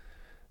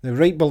 Now,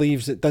 Wright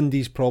believes that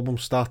Dundee's problem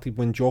started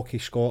when Jockey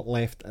Scott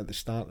left at the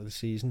start of the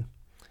season.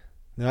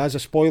 Now, as a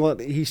spoiler,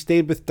 he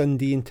stayed with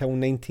Dundee until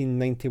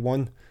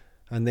 1991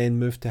 and then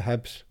moved to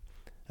Hibs,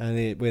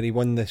 where he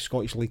won the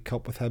Scottish League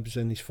Cup with Hibs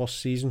in his first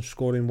season,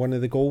 scoring one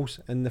of the goals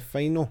in the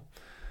final.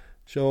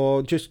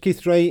 So, just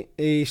Keith Wright,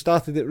 he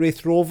started at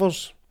Raith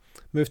Rovers,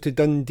 moved to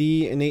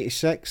Dundee in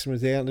 86 and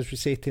was there, as we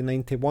say, to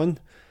 91.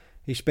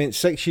 He spent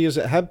 6 years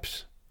at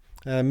Hibs,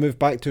 moved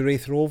back to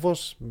Raith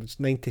Rovers, it was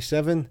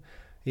 97.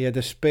 He had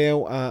a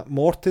spell at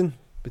Morton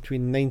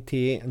between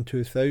 98 and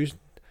 2000,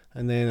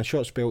 and then a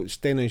short spell at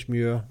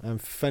Stenhousemuir,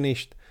 and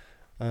finished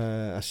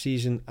a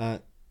season or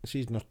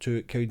two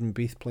at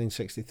Cowdenbeath, playing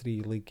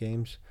 63 league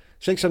games.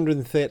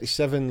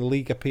 637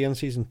 league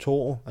appearances in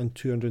total and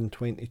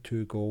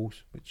 222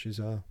 goals, which is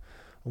a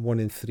 1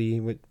 in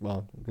 3,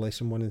 well, less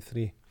than 1 in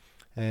 3,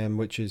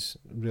 which is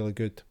really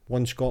good.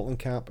 1 Scotland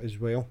cap as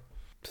well.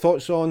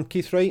 Thoughts on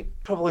Keith Wright?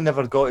 Probably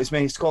never got as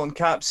many Scotland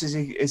caps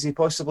as he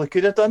possibly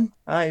could have done.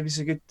 He was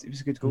a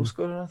good goal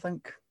scorer, I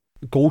think.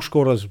 Goal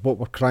scorer is what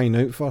we're crying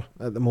out for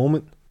at the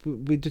moment.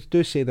 We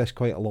do say this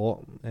quite a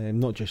lot,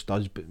 not just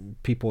us, but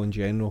people in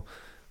general.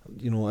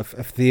 You know,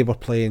 if they were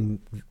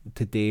playing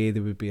today,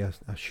 there would be a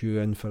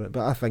shoe-in for it.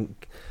 But I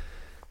think,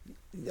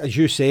 as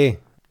you say,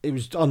 it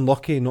was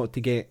unlucky not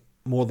to get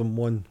more than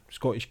 1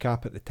 Scottish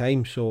cap at the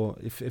time. So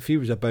if he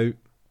was about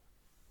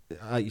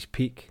at his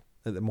peak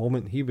at the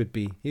moment, he'd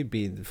be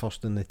the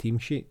first on the team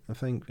sheet, I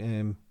think,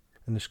 in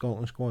the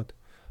Scotland squad.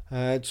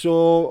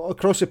 So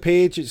across the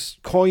page, it's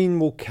Coyne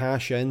will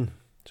cash in.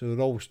 So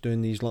they're always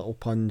doing these little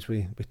puns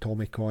with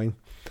Tommy Coyne.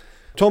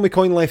 Tommy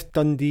Coyne left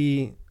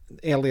Dundee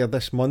earlier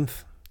this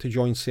month to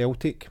join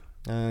Celtic.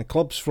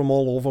 Clubs from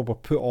all over were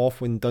put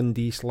off when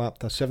Dundee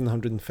slapped a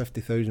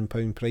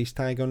 £750,000 price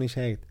tag on his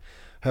head.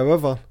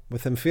 However,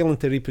 with him failing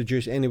to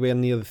reproduce anywhere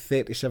near the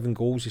 37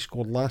 goals he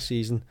scored last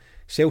season,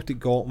 Celtic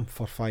got him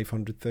for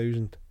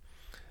 $500,000.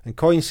 And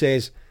Coyne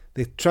says,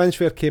 the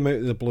transfer came out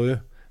of the blue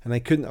and I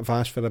couldn't have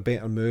asked for a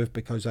better move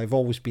because I've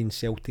always been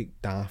Celtic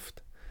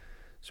daft.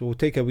 So we'll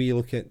take a wee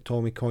look at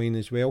Tommy Coyne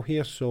as well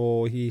here.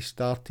 So he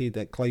started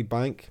at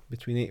Clydebank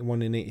between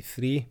 81 and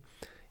 83.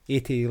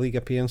 80 league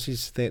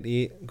appearances,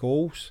 38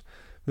 goals.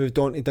 Moved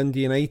on to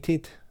Dundee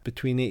United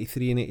between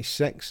 83 and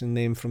 86, and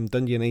then from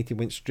Dundee United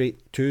went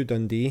straight to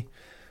Dundee,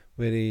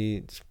 where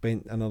he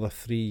spent another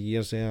 3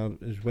 years there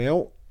as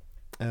well.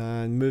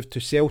 And moved to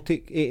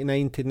Celtic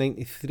 89 to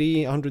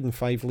 93,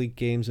 105 league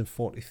games and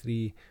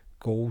 43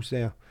 goals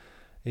there.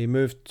 He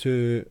moved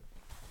to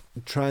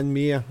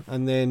Tranmere,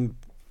 and then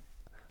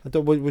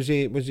was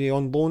he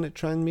on loan at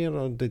Tranmere,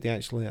 or did he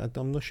actually?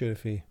 I'm not sure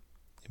if he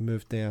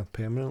moved there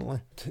permanently.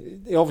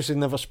 He obviously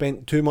never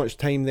spent too much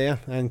time there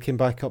and came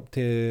back up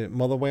to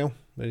Motherwell,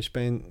 where he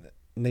spent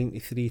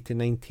 93 to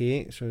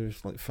 98, so it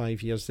was like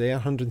 5 years there,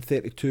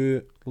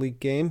 132 league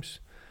games.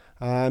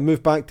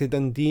 Moved back to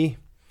Dundee,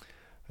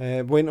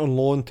 went on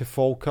loan to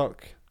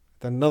Falkirk,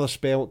 did another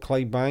spell at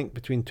Clydebank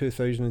between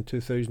 2000 and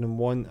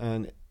 2001,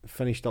 and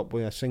finished up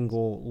with a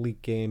single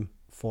league game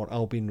for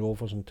Albion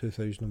Rovers in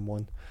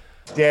 2001.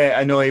 Yeah,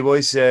 I know he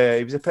was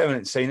a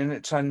permanent signing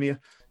at Tranmere.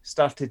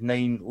 Started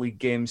 9 league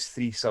games,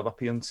 3 sub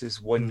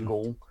appearances, 1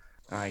 goal,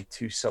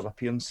 2 sub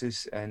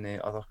appearances in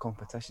other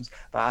competitions.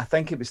 But I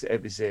think it was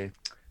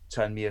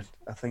Tranmere.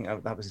 I think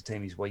that was the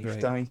time his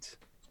wife died.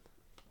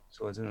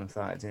 So I don't know if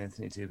that had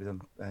anything to do with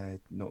him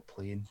not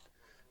playing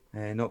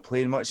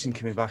much and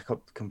come back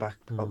up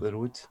the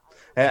road.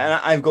 And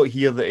I've got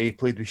here that he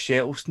played with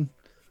Shettleston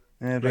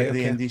at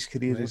the end of his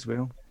career as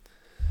well.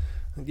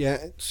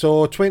 Yeah,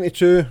 so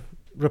 22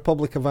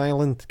 Republic of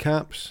Ireland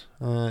caps.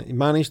 He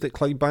managed at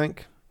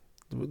Clydebank.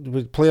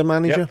 Was player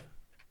manager.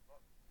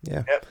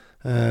 Yep. Yeah.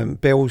 Yep.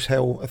 Bells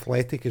Hill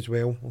Athletic as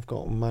well. We've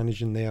got him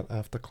managing there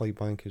after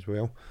Clydebank as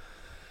well.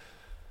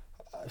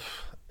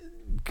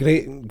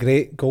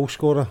 Great goal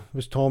scorer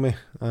was Tommy.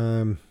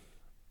 One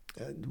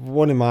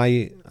of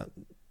my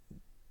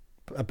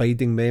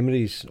abiding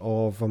memories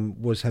of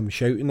him was him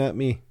shouting at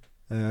me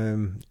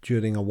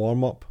during a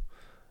warm-up.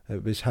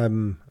 It was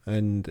him,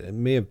 and it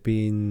may have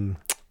been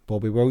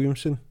Bobby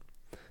Williamson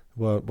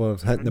were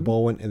hitting the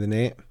ball into the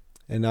net,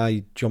 and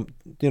I jumped,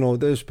 this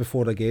was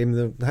before a game,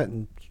 they're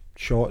hitting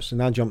shots,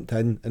 and I jumped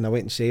in and I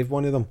went and saved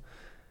one of them,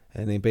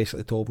 and he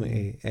basically told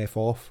me to F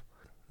off.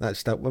 That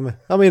stuck with me.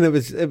 I mean, it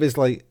was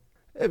like,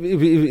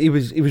 he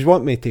was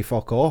wanting me to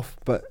fuck off,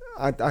 but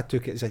I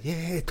took it and said,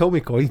 yeah,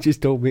 Tommy Coyne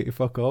just told me to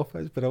fuck off.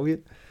 That's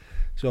brilliant.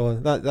 So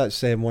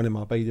that's one of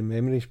my abiding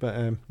memories.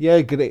 But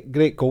yeah,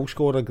 great goal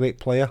scorer, great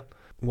player.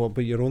 What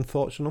about your own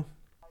thoughts on him?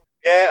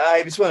 Yeah,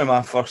 he was one of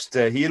my first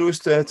heroes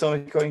to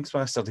Tommy Coyne.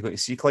 When I started going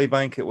to see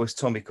Clydebank, it was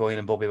Tommy Coyne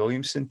and Bobby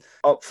Williamson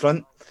up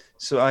front.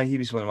 So he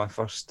was one of my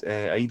first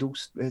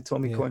idols,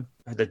 Tommy Coyne.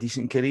 Had a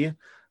decent career,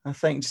 I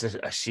think. Just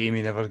a shame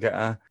he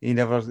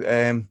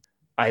never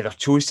either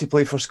chose to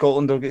play for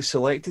Scotland or get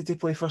selected to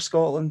play for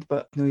Scotland.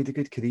 But no, he had a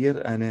good career.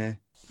 And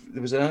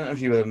there was an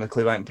interview with him in the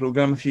Clydebank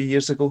programme a few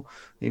years ago.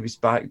 He was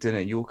back down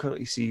at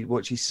Yoker to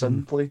watch his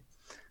son play.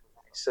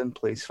 His son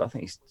plays for, I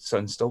think his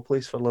son still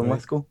plays for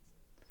Linlithgow.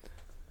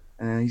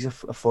 He's a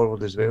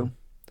forward as well.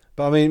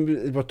 But I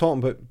mean, we're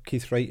talking about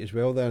Keith Wright as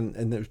well there,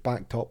 and it was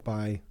backed up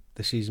by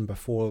the season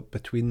before,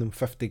 between them,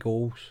 50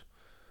 goals.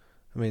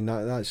 I mean,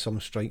 that's some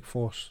strike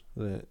force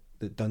that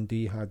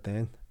Dundee had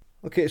then.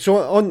 Okay, so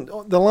on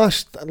the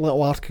last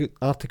little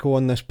article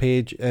on this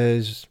page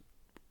is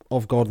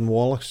of Gordon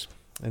Wallace,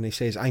 and he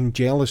says, I'm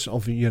jealous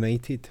of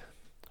United.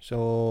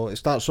 So it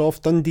starts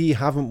off, Dundee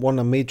haven't won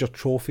a major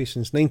trophy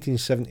since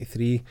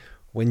 1973,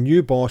 when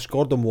new boss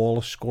Gordon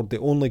Wallace scored the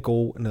only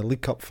goal in the League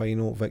Cup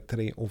final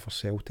victory over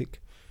Celtic.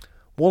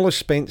 Wallace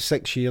spent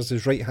 6 years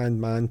as right-hand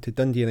man to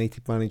Dundee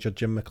United manager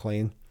Jim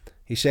McLean.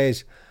 He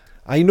says,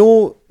 I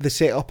know the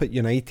setup at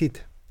United.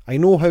 I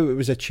know how it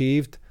was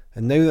achieved,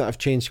 and now that I've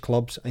changed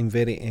clubs, I'm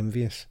very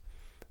envious.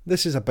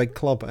 This is a big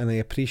club and I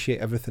appreciate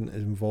everything that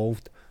is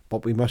involved,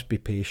 but we must be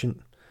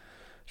patient.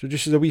 So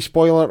just as a wee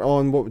spoiler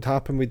on what would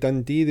happen with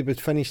Dundee, they would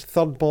finish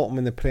third bottom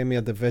in the Premier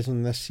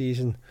Division this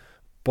season,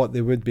 but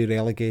they would be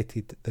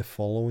relegated the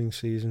following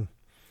season.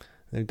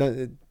 Now,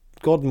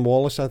 Gordon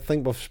Wallace, I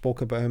think we've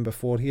spoken about him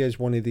before. He is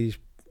one of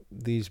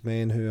these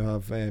men who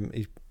have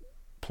he's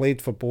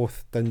played for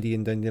both Dundee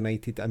and Dundee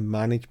United and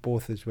managed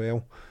both as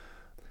well.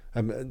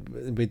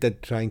 We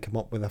did try and come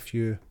up with a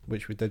few,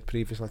 which we did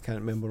previously. I can't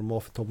remember them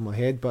off the top of my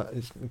head, but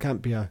it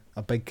can't be a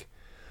big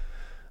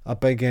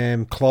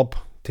club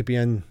to be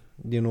in,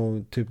 you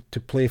know, to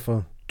play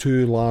for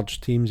two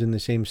large teams in the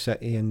same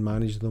city and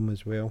manage them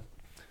as well.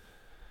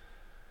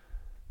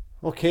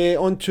 Okay,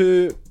 on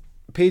to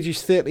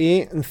pages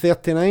 38 and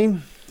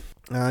 39,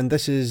 and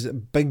this is a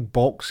big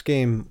box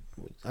game,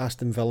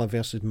 Aston Villa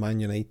versus Man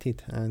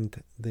United,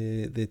 and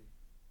there's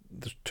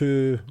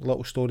two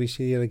little stories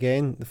here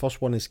again. The first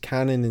one is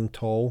Cannon and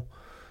Tall.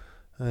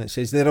 It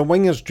says, they're a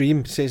winger's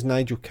dream, says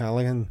Nigel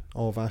Callaghan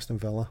of Aston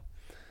Villa.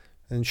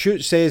 And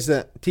Shute says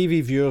that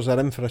TV viewers are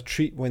in for a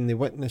treat when they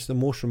witness the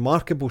most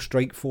remarkable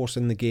strike force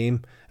in the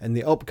game in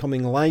the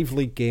upcoming live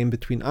league game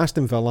between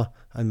Aston Villa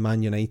and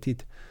Man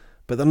United.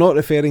 But they're not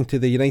referring to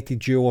the United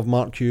duo of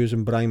Mark Hughes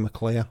and Brian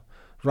McClair.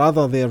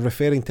 Rather, they're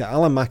referring to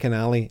Alan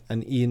McInally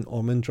and Ian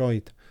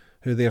Ormondroyd,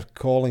 who they're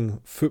calling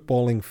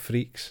footballing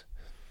freaks.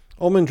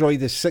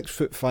 Ormondroyd is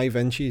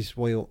 6'5",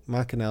 while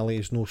McInally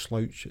is no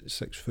slouch at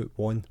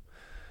 6'1".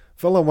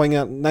 Villa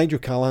winger Nigel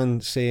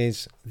Callaghan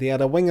says, they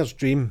are a winger's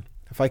dream.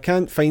 If I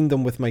can't find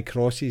them with my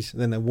crosses,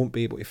 then I won't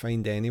be able to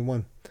find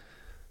anyone.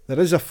 There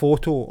is a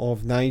photo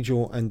of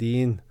Nigel and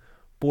Ian,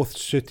 both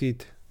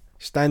suited,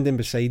 standing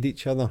beside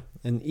each other,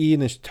 and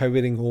Ian is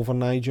towering over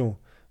Nigel.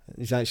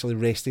 He's actually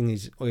resting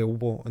his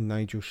elbow on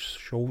Nigel's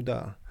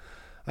shoulder.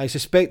 I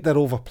suspect they're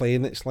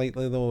overplaying it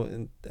slightly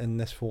though in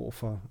this photo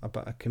for a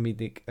bit of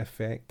comedic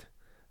effect.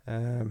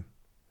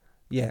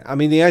 Yeah, I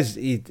mean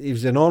he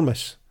was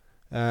enormous,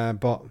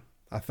 but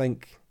I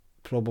think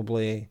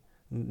probably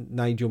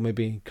Nigel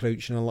maybe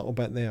crouching a little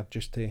bit there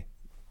just to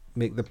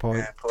make the point.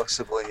 Yeah,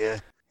 possibly, yeah.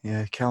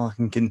 Yeah,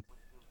 Callaghan can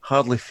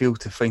hardly fail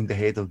to find the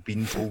head of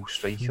Beanpole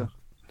striker.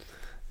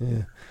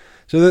 Yeah.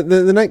 So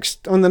the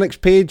next on the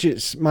next page,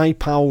 it's My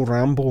Pal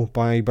Rambo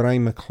by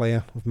Brian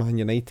McClair of Man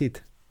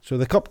United. So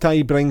the cup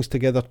tie brings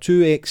together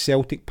two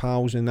ex-Celtic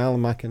pals in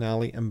Alan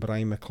McInally and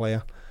Brian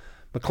McClair.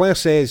 McClair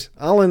says,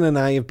 Alan and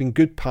I have been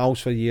good pals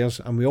for years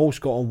and we always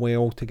got on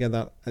well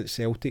together at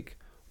Celtic,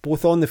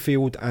 both on the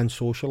field and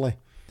socially.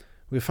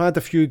 We've had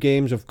a few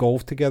games of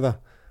golf together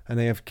and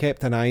I have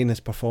kept an eye on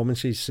his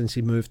performances since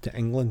he moved to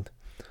England.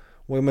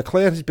 While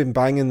McClair has been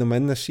banging them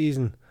in this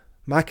season,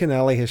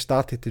 McInally has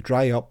started to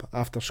dry up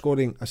after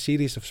scoring a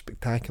series of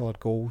spectacular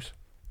goals.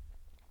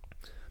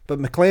 But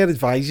McClair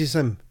advises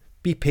him,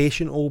 be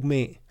patient old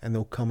mate and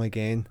they'll come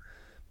again,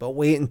 but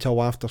wait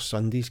until after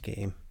Sunday's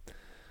game.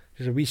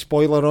 There's a wee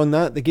spoiler on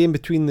that. The game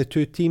between the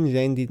two teams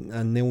ended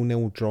a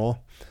 0-0 draw,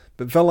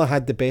 but Villa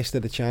had the best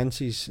of the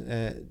chances.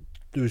 There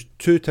was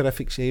two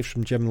terrific saves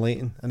from Jim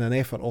Leighton and an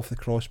effort off the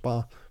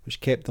crossbar which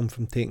kept them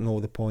from taking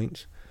all the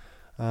points.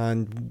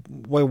 And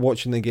while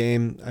watching the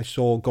game, I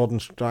saw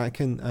Gordon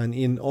Strachan and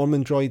Ian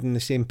Ormondroyd in the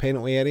same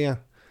penalty area.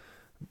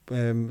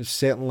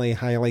 Certainly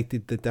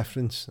highlighted the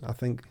difference, I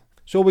think.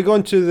 So we go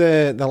on to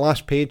the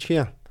last page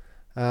here,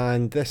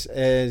 and this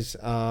is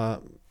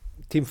a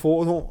team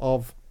photo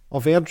of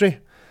Airdrie.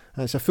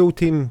 It's a full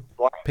team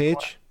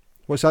page.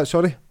 What's that,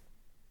 sorry?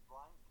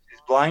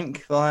 It's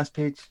blank, the last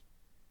page.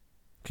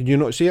 Can you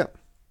not see it?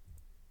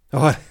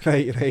 Oh,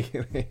 right.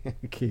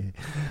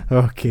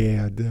 Okay,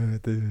 I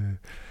do.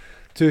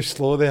 Too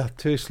slow there,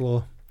 too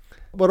slow.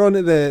 We're on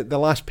to the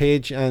last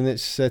page, and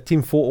it's a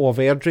team photo of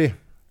Airdrie,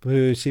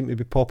 who seem to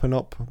be popping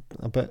up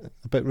a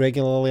bit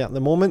regularly at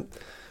the moment.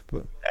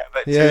 But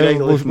yeah,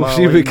 we'll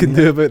see what we can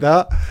do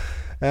about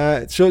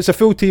that. So it's a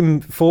full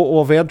team photo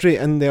of Airdrie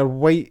in their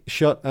white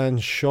shirt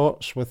and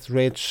shorts with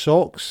red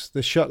socks.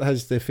 The shirt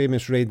has the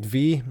famous red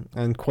V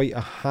and quite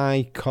a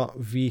high cut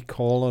V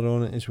collar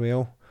on it as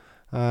well.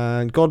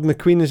 And Gordon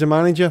McQueen is the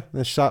manager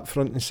and is sat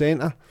front and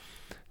centre.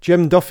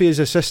 Jim Duffy is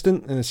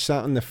assistant and is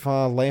sat on the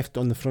far left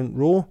on the front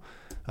row.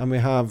 And we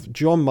have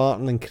John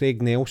Martin and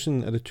Craig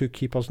Nelson are the two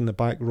keepers in the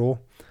back row.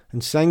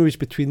 And sandwiched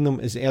between them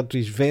is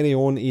Airdrie's very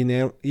own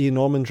Ian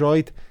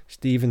Ormondroyd,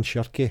 Stephen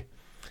Shirky,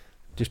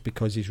 just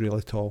because he's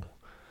really tall.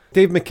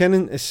 Dave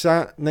McKinnon is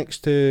sat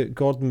next to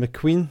Gordon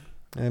McQueen.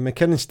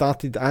 McKinnon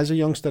started as a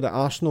youngster at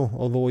Arsenal,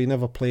 although he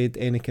never played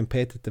any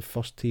competitive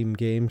first team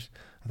games.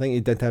 I think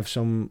he did have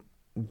some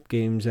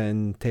games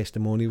in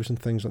testimonials and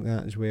things like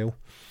that as well.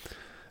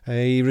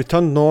 He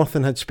returned north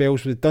and had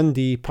spells with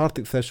Dundee,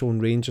 Partick Thistle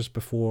and Rangers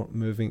before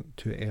moving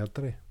to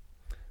Airdrie.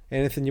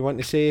 Anything you want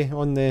to say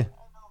on the...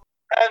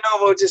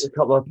 No, well, just a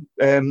couple of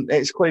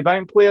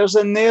ex-Clydebank players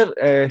in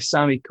there.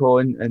 Sammy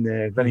Conn and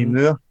Vinnie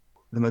Moore,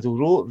 the middle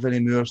row. Vinnie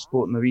Moore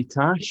sporting a wee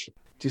tash.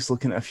 Just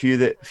looking at a few of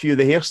the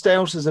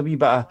hairstyles. There's a wee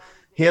bit of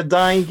hair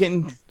dye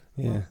getting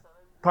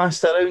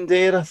passed around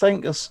there, I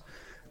think. There's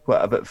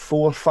about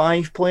 4 or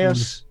 5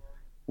 players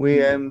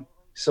with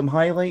some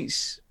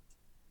highlights.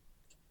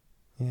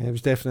 Yeah, it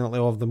was definitely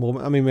of the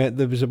moment. I mean,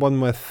 there was a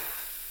one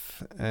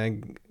with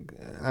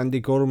Andy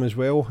Gorham as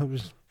well. It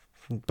was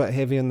a bit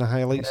heavy on the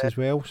highlights as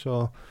well,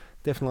 so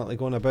definitely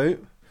going about.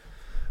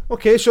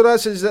 Okay, so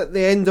that's at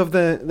the end of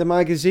the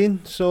magazine.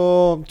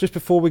 So just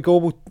before we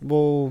go,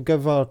 we'll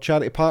give our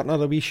charity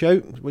partner a wee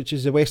shout, which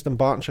is the Western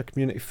Bartonshire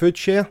Community Food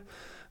Share.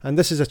 And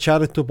this is a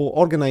charitable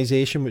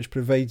organisation which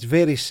provides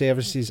various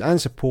services and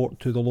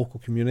support to the local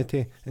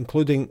community,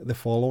 including the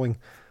following: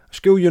 a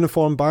school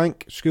uniform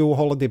bank, school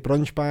holiday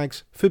brunch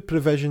bags, food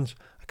provisions,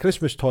 a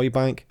Christmas toy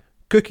bank,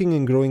 cooking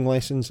and growing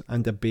lessons,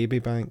 and a baby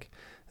bank.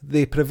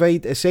 They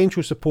provide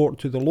essential support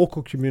to the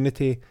local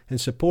community in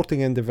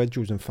supporting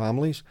individuals and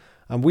families,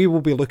 and we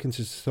will be looking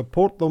to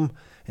support them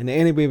in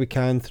any way we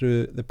can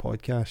through the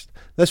podcast.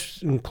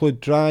 This includes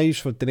drives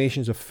for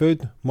donations of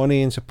food,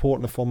 money and support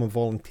in the form of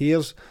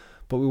volunteers,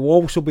 but we will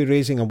also be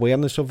raising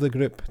awareness of the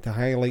group to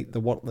highlight the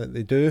work that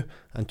they do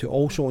and to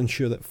also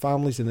ensure that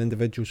families and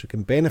individuals who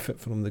can benefit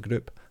from the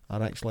group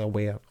are actually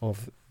aware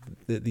of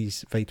that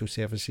these vital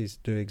services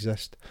do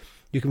exist.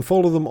 You can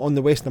follow them on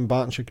the Western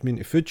Bartonshire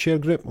Community Food Share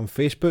group on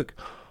Facebook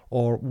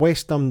or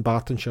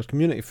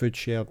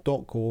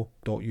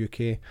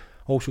westernbartonshireCommunityFoodShare.co.uk.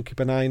 Also keep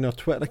an eye on our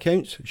Twitter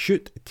accounts,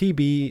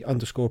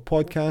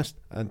 shoot_TB_podcast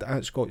and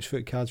at Scottish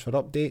Foot Cards for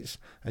updates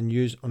and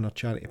news on our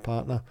charity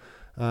partner.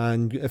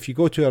 And if you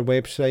go to our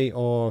website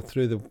or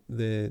through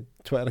the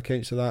Twitter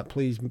accounts of that,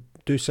 please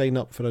do sign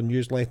up for a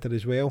newsletter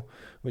as well,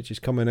 which is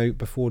coming out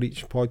before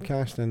each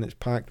podcast, and it's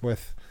packed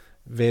with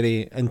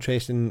very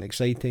interesting,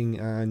 exciting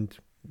and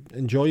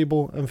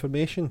enjoyable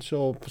information.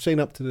 So sign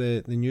up to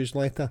the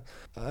newsletter.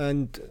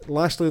 And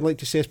lastly, I'd like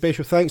to say a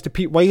special thanks to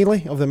Pete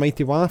Wiley of the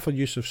Mighty Wah for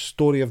use of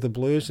Story of the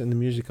Blues in the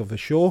music of the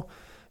show.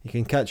 You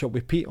can catch up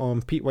with Pete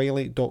on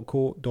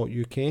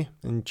petewiley.co.uk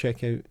and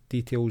check out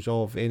details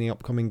of any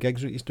upcoming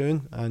gigs that he's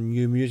doing and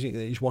new music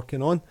that he's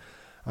working on.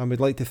 And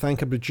we'd like to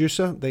thank our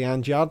producer,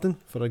 Diane Jardin,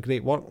 for her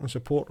great work and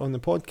support on the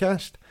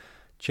podcast.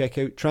 Check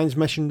out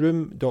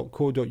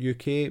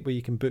transmissionroom.co.uk where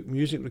you can book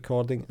music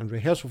recording and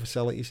rehearsal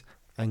facilities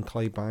in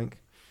Clydebank.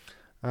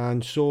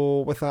 And so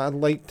with that, I'd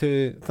like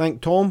to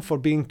thank Tom for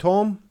being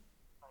Tom.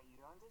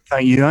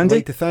 Thank you, Andy. I'd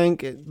like to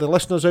thank the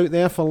listeners out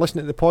there for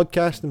listening to the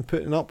podcast and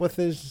putting up with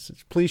us.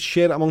 Please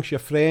share it amongst your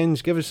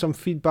friends. Give us some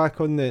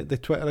feedback on the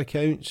Twitter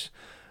accounts.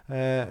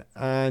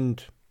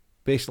 And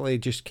basically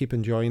just keep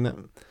enjoying it.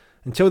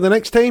 Until the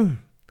next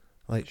time,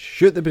 let's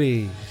shoot the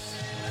breeze.